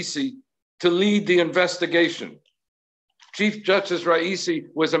Raisi to lead the investigation. Chief Justice Raisi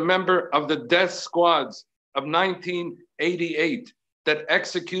was a member of the death squads of 1988 that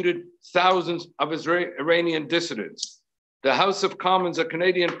executed thousands of Iranian dissidents. The House of Commons, a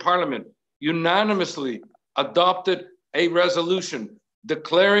Canadian Parliament, unanimously adopted a resolution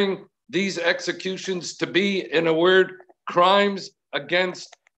declaring these executions to be, in a word, crimes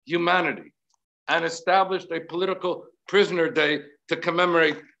against humanity, and established a political prisoner day to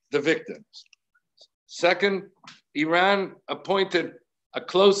commemorate the victims. Second, Iran appointed a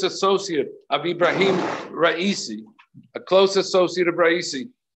close associate of Ibrahim Raisi,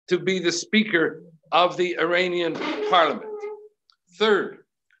 to be the Speaker of the Iranian Parliament. Third,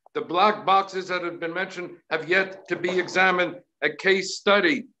 the black boxes that have been mentioned have yet to be examined. A case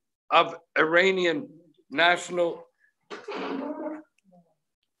study of Iranian national,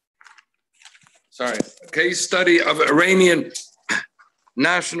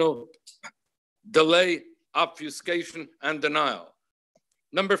 delay, obfuscation, and denial.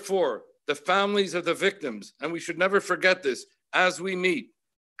 Number four, the families of the victims, and we should never forget this, as we meet,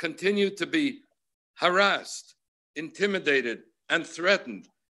 continue to be harassed, intimidated, and threatened,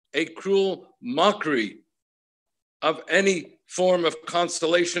 a cruel mockery of any form of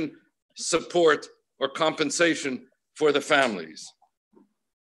consolation, support, or compensation for the families.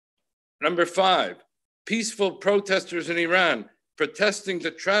 Number five, peaceful protesters in Iran protesting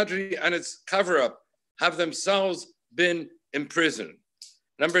the tragedy and its cover-up have themselves been imprisoned.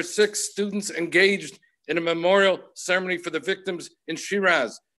 Number six, students engaged in a memorial ceremony for the victims in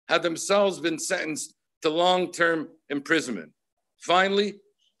Shiraz have themselves been sentenced to long-term imprisonment. Finally,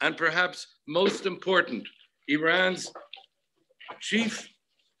 and perhaps most important, Iran's chief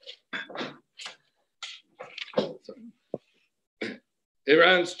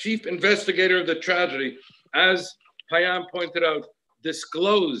investigator of the tragedy, as Payam pointed out,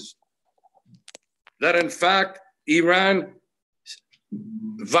 disclosed that in fact, Iran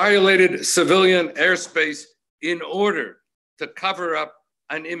violated civilian airspace in order to cover up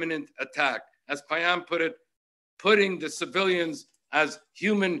an imminent attack. As Payam put it, putting the civilians as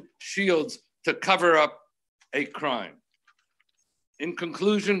human shields to cover up a crime. In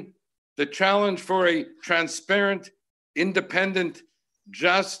conclusion, the challenge for a transparent, independent,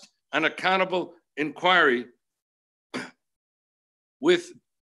 just, and accountable inquiry with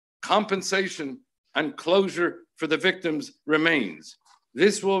compensation and closure for the victims remains.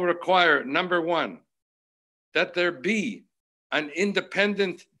 This will require, number one, that there be an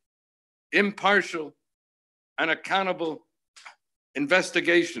independent, impartial, and accountable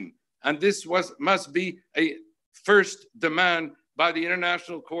investigation. And this must be a first demand by the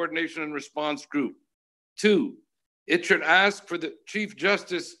International Coordination and Response Group. Two, it should ask for the Chief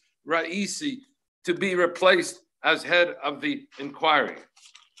Justice Raisi to be replaced as head of the inquiry.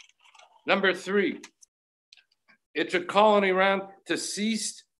 Number three, it should call on Iran to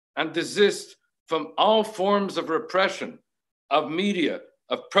cease and desist from all forms of repression of media,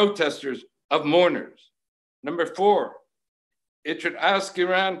 of protesters, of mourners. Number four, it should ask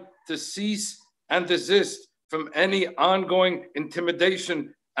Iran to cease and desist from any ongoing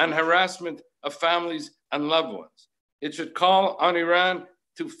intimidation and harassment of families and loved ones. It should call on Iran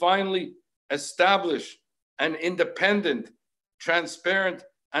to finally establish an independent, transparent,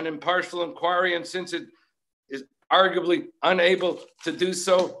 and impartial inquiry. And since it is arguably unable to do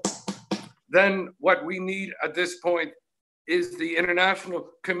so, then what we need at this point is the international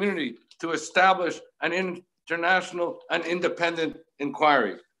community to establish an international and independent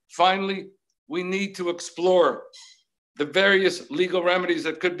inquiry. Finally, we need to explore the various legal remedies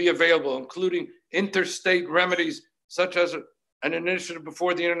that could be available, including interstate remedies, such as an initiative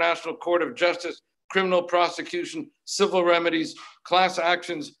before the International Court of Justice, criminal prosecution, civil remedies, class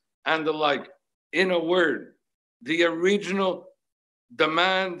actions, and the like. In a word, the original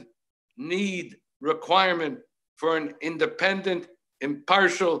demand need, requirement for an independent,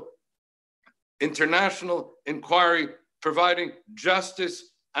 impartial, international inquiry providing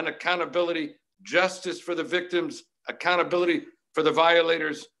justice and accountability, justice for the victims, accountability for the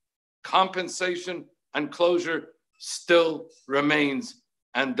violators, compensation and closure still remains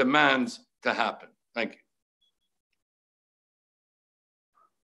and demands to happen. Thank you.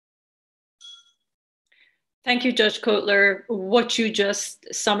 Thank you, Judge Cotler. What you just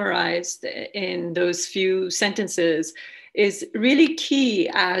summarized in those few sentences is really key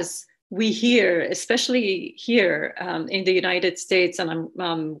as we hear, especially here in the United States and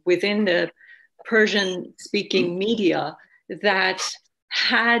within the Persian-speaking media, that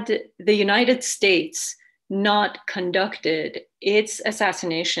had the United States not conducted its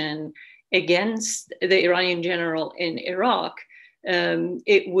assassination against the Iranian general in Iraq,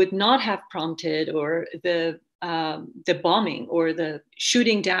 it would not have prompted, or the bombing or the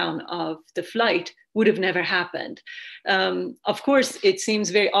shooting down of the flight would have never happened. Of course, it seems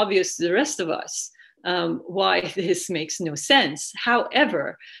very obvious to the rest of us why this makes no sense.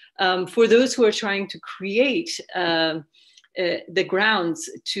 However, for those who are trying to create the grounds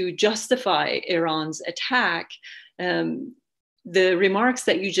to justify Iran's attack, the remarks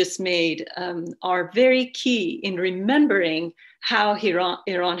that you just made are very key in remembering how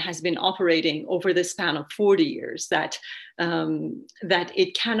Iran has been operating over the span of 40 years, that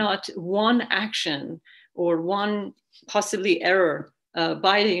it cannot, one action or one possibly error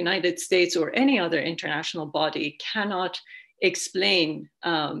by the United States or any other international body cannot explain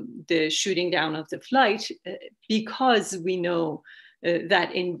the shooting down of the flight, because we know that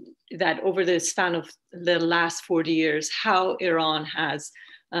over the span of the last 40 years, how Iran has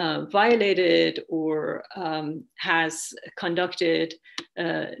violated or has conducted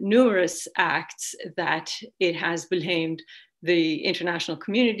numerous acts that it has blamed the international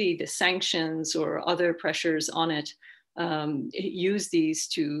community, the sanctions or other pressures on it, use these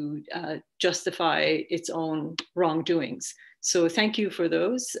to justify its own wrongdoings. So thank you for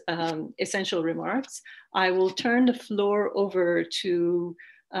those essential remarks. I will turn the floor over to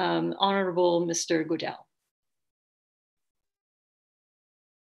Honourable Mr. Goodell.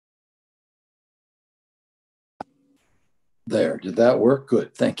 There, did that work?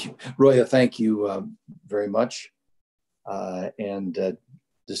 Good, thank you. Roya, thank you very much. And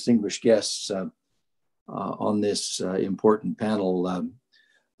distinguished guests on this important panel,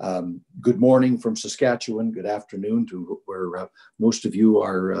 good morning from Saskatchewan, good afternoon to where most of you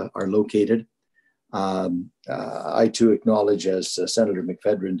are located. I too acknowledge, as Senator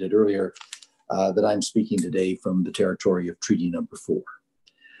McPhedran did earlier, that I'm speaking today from the territory of Treaty Number 4.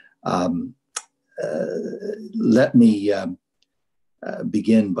 Let me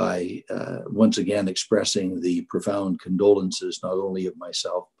begin by once again expressing the profound condolences, not only of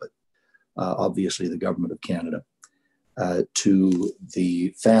myself, but obviously the Government of Canada, to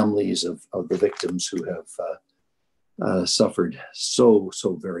the families of the victims who have suffered so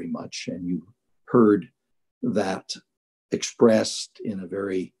very much. And you heard that expressed in a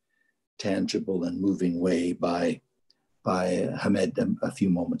very tangible and moving way by Hamed a few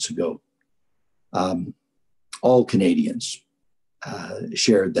moments ago. All Canadians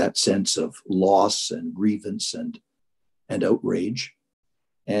shared that sense of loss and grievance and outrage.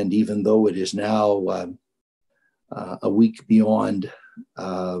 And even though it is now a week beyond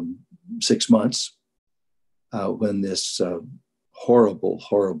 6 months when this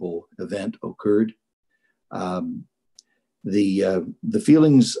horrible event occurred, the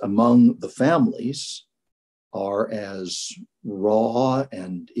feelings among the families are as raw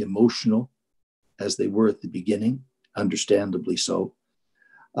and emotional as they were at the beginning, understandably so.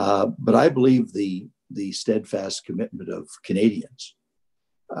 But I believe the steadfast commitment of Canadians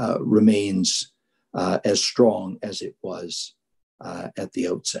remains as strong as it was at the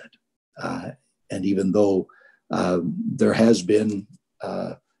outset. And even though there has been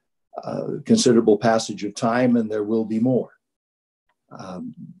considerable passage of time, and there will be more,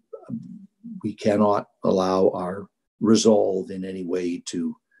 we cannot allow our resolve in any way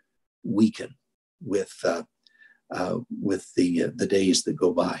to weaken with the days that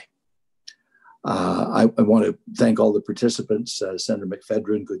go by. I want to thank all the participants. Senator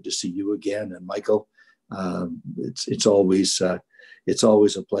McPhedran, good to see you again, and Michael. It's always a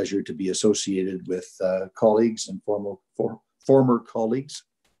pleasure to be associated with colleagues and former colleagues,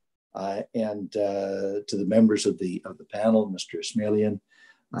 and to the members of the panel, Mr. Esmaeillian,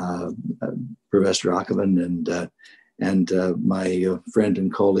 Professor Akhavan, and my friend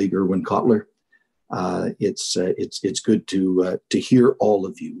and colleague Irwin Cotler. It's good to hear all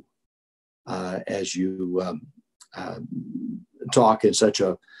of you as you talk in such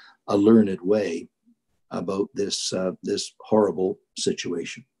a a learned way about this horrible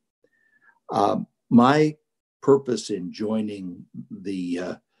situation. My purpose in joining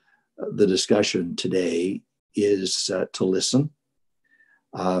the discussion today is to listen.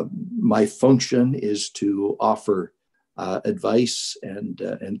 My function is to offer advice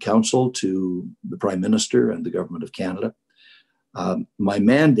and counsel to the Prime Minister and the Government of Canada. My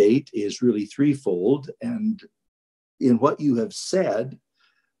mandate is really threefold, and in what you have said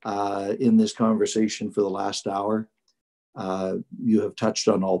in this conversation for the last hour, you have touched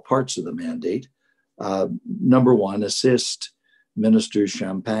on all parts of the mandate. Number one, assist Ministers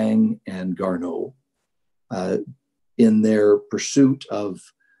Champagne and Garneau in their pursuit of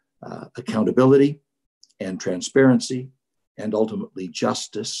accountability and transparency and ultimately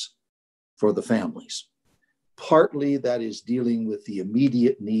justice for the families. Partly that is dealing with the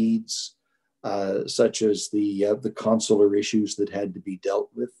immediate needs, such as the consular issues that had to be dealt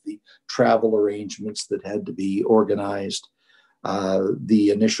with, the travel arrangements that had to be organized, the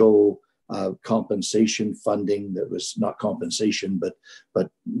initial compensation funding that was not compensation,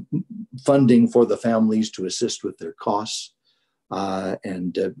 but funding for the families to assist with their costs,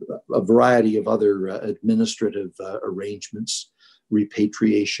 and a variety of other administrative arrangements,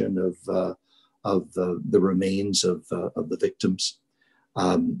 repatriation of the remains of the victims,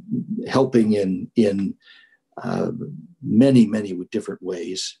 helping in many different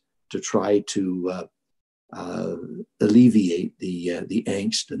ways to try to alleviate the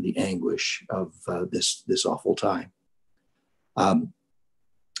angst and the anguish of this awful time.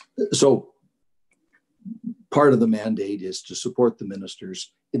 So part of the mandate is to support the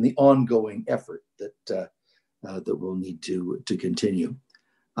ministers in the ongoing effort that we'll need to continue.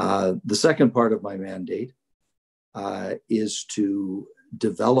 The second part of my mandate is to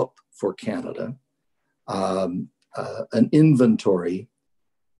develop for Canada an inventory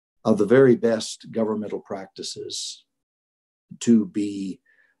of the very best governmental practices to be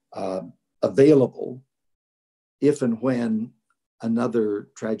available if and when another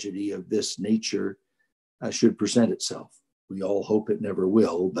tragedy of this nature should present itself. We all hope it never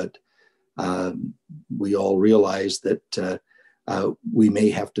will, but we all realize that we may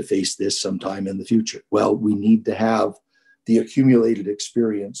have to face this sometime in the future. Well, we need to have the accumulated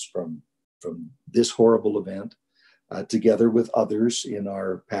experience from this horrible event, together with others in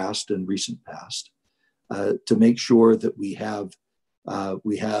our past and recent past, to make sure that we have,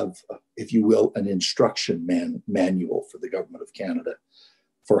 if you will, an instruction manual for the Government of Canada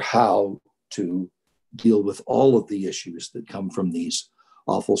for how to deal with all of the issues that come from these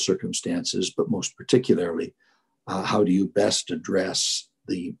awful circumstances, but most particularly, how do you best address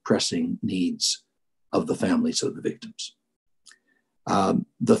the pressing needs of the families of the victims?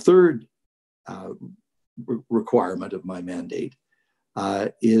 The third requirement of my mandate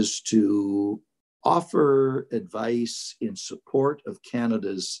is to offer advice in support of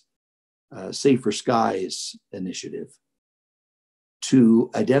Canada's Safer Skies initiative to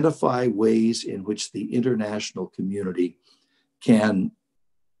identify ways in which the international community can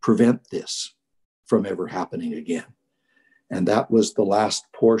prevent this from ever happening again. And that was the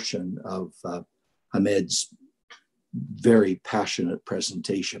last portion of Ahmed's very passionate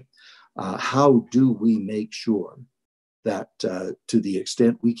presentation. How do we make sure that to the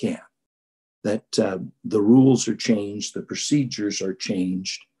extent we can, that the rules are changed, the procedures are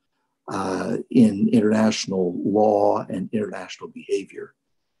changed in international law and international behavior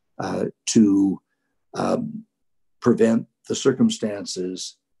to prevent the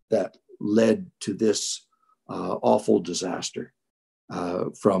circumstances that led to this awful disaster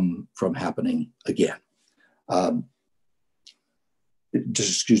from happening again. Just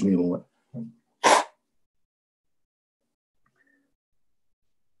excuse me a moment.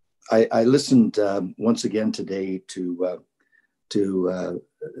 I listened once again today to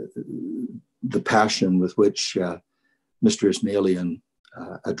the passion with which Mr. Esmaeillian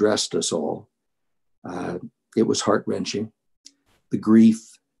addressed us all. It was heart-wrenching. The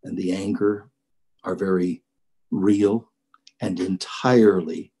grief and the anger are very real and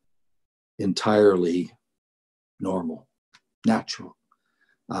entirely normal, natural.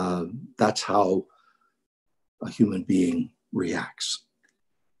 That's how a human being reacts.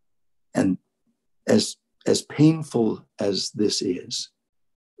 And as painful as this is,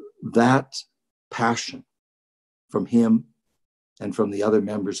 that passion from him and from the other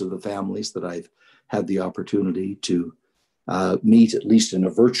members of the families that I've had the opportunity to meet, at least in a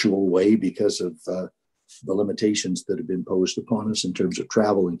virtual way, because of the limitations that have been posed upon us in terms of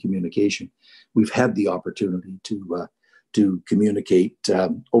travel and communication, we've had the opportunity to communicate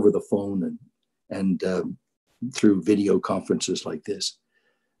over the phone and through video conferences like this.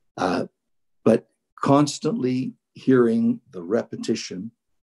 But constantly hearing the repetition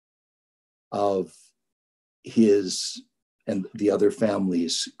of his and the other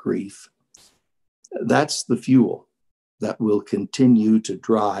family's grief, that's the fuel that will continue to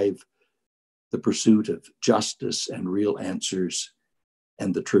drive the pursuit of justice and real answers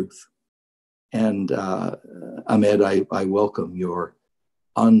and the truth. And Ahmed, I welcome your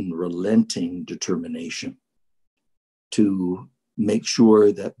unrelenting determination to make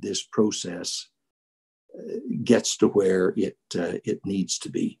sure that this process gets to where it needs to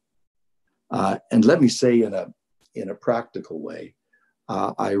be. And let me say in a practical way,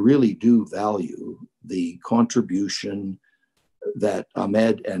 I really do value the contribution that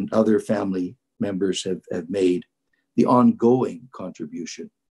Ahmed and other family members have made, the ongoing contribution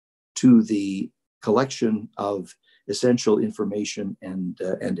to the collection of essential information and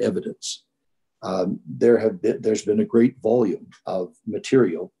evidence. There's been a great volume of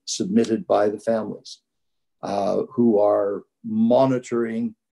material submitted by the families who are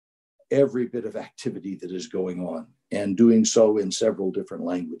monitoring every bit of activity that is going on, and doing so in several different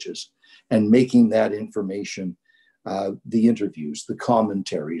languages, and making that information, the interviews, the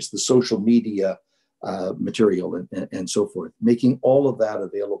commentaries, the social media material, and so forth, making all of that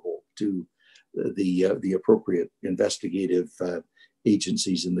available to the appropriate investigative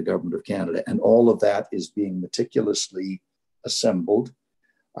agencies in the Government of Canada. And all of that is being meticulously assembled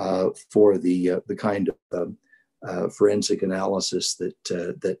for the kind of forensic analysis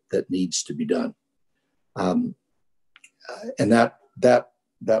that needs to be done. And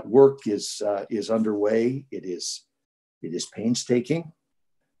that work is underway. It is painstaking.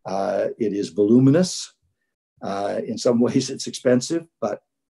 It is voluminous. In some ways, it's expensive, but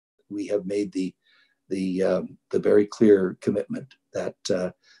we have made the very clear commitment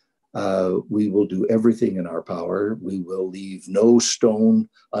that we will do everything in our power. We will leave no stone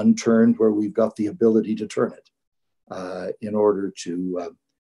unturned where we've got the ability to turn it in order to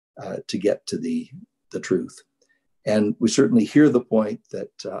get to the truth. And we certainly hear the point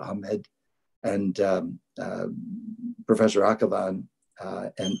that Ahmed and Professor Akhavan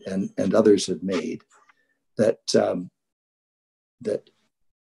and others have made, that that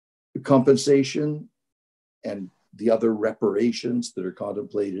compensation and the other reparations that are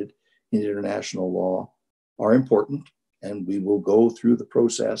contemplated in international law are important, and we will go through the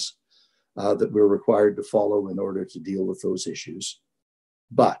process that we're required to follow in order to deal with those issues.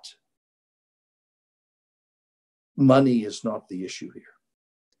 But money is not the issue here.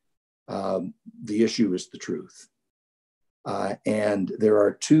 The issue is the truth. And there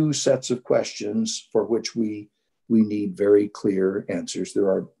are two sets of questions for which we need very clear answers. There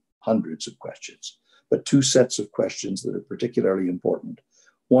are hundreds of questions, but two sets of questions that are particularly important.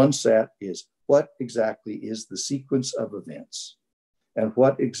 One set is, what exactly is the sequence of events? And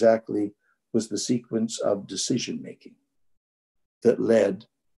what exactly was the sequence of decision-making that led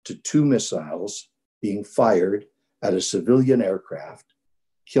to 2 missiles being fired at a civilian aircraft,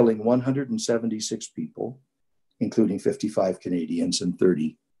 killing 176 people, including 55 Canadians and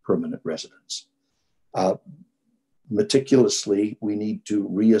 30 permanent residents? Meticulously, we need to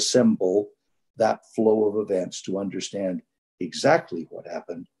reassemble that flow of events to understand exactly what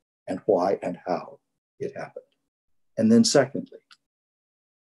happened and why and how it happened. And then secondly,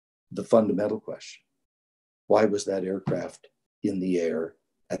 the fundamental question: why was that aircraft in the air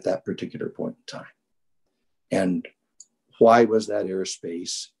at that particular point in time? And why was that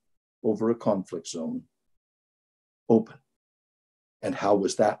airspace over a conflict zone open? And how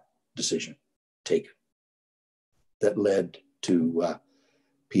was that decision taken that led to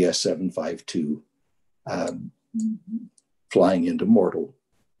PS752 flying into mortal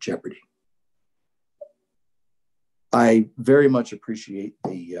jeopardy? I very much appreciate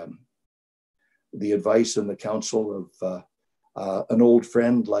the advice and the counsel of an old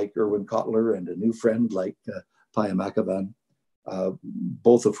friend like Irwin Cotler and a new friend like Payam Akhavan,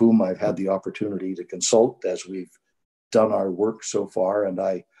 both of whom I've had the opportunity to consult as we've done our work so far, and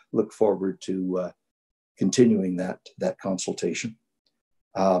I look forward to continuing that consultation.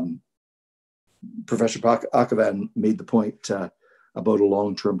 Professor Akhavan made the point about a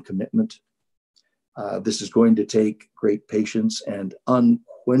long-term commitment. This is going to take great patience and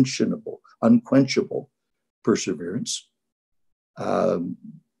unquenchable perseverance.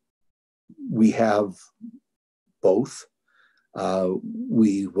 We have both.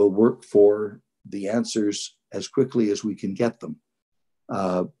 We will work for the answers as quickly as we can get them,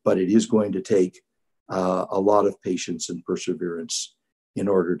 but it is going to take a lot of patience and perseverance in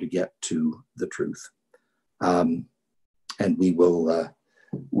order to get to the truth. And we will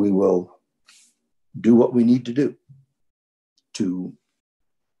do what we need to do to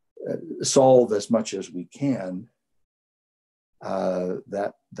solve as much as we can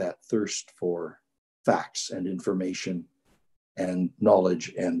that thirst for facts and information and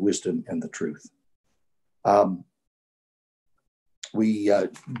knowledge and wisdom and the truth. We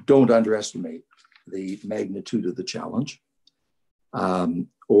don't underestimate the magnitude of the challenge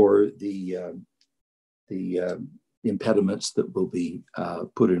or the impediments that will be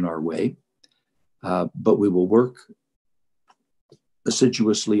put in our way, but we will work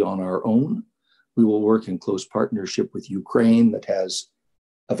assiduously on our own. We will work in close partnership with Ukraine, that has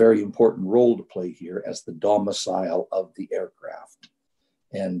a very important role to play here as the domicile of the aircraft.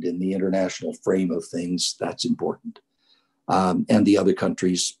 And in the international frame of things, that's important. And the other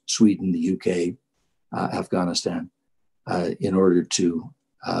countries, Sweden, the UK, Afghanistan, in order to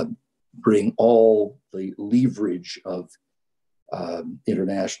bring all the leverage of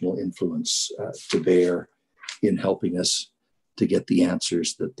international influence to bear in helping us to get the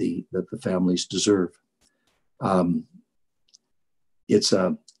answers that the families deserve. It's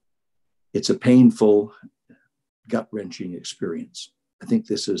a painful, gut-wrenching experience. I think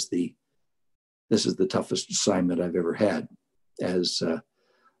this is the toughest assignment I've ever had as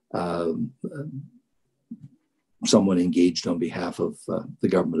someone engaged on behalf of the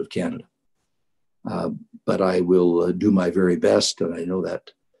government of Canada. But I will do my very best, and I know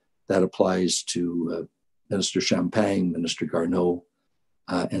that applies to Minister Champagne, Minister Garneau,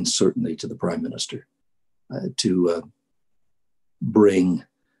 and certainly to the Prime Minister, to bring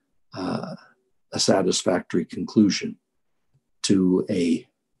a satisfactory conclusion to a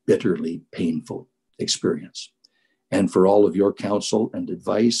bitterly painful experience. And for all of your counsel and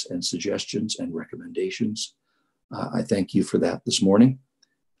advice and suggestions and recommendations, I thank you for that this morning.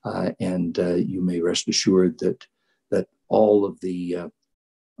 And you may rest assured that all of the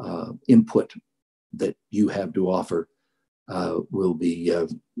input that you have to offer will be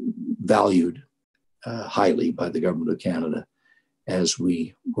valued highly by the Government of Canada as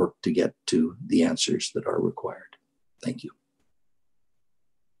we work to get to the answers that are required. Thank you.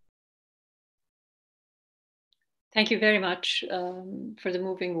 Thank you very much for the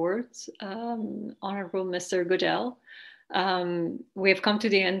moving words, Honourable Mr. Goodell. We have come to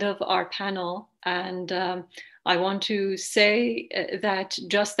the end of our panel, and I want to say that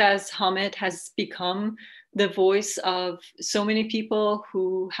just as Hamid has become the voice of so many people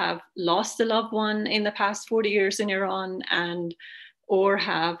who have lost a loved one in the past 40 years in Iran, or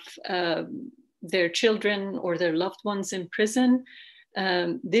have their children or their loved ones in prison,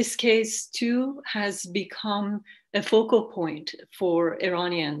 this case too has become a focal point for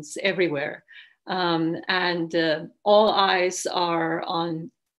Iranians everywhere. And all eyes are on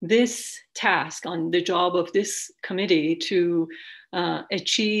this task, on the job of this committee to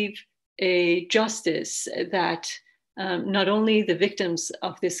achieve a justice that not only the victims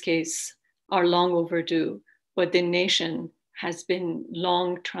of this case are long overdue, but the nation has been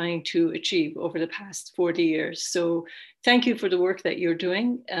long trying to achieve over the past 40 years. So thank you for the work that you're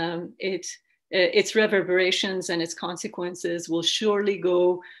doing. Its reverberations and its consequences will surely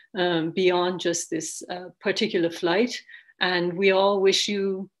go beyond just this particular flight. And we all wish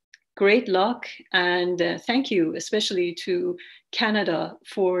you great luck, and thank you especially to Canada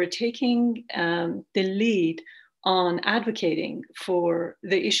for taking the lead on advocating for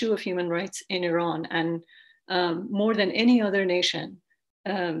the issue of human rights in Iran, and more than any other nation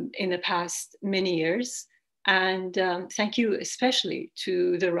in the past many years. And thank you especially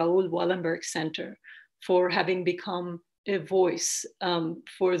to the Raoul Wallenberg Center for having become a voice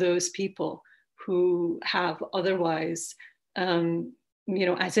for those people who have otherwise,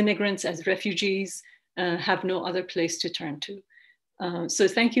 as immigrants, as refugees, have no other place to turn to. So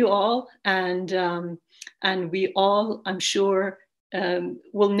thank you all, and we all, I'm sure,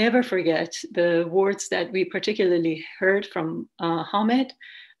 will never forget the words that we particularly heard from Hamid,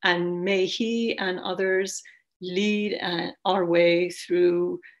 and may he and others lead our way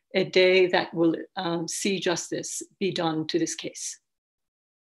through a day that will see justice be done to this case.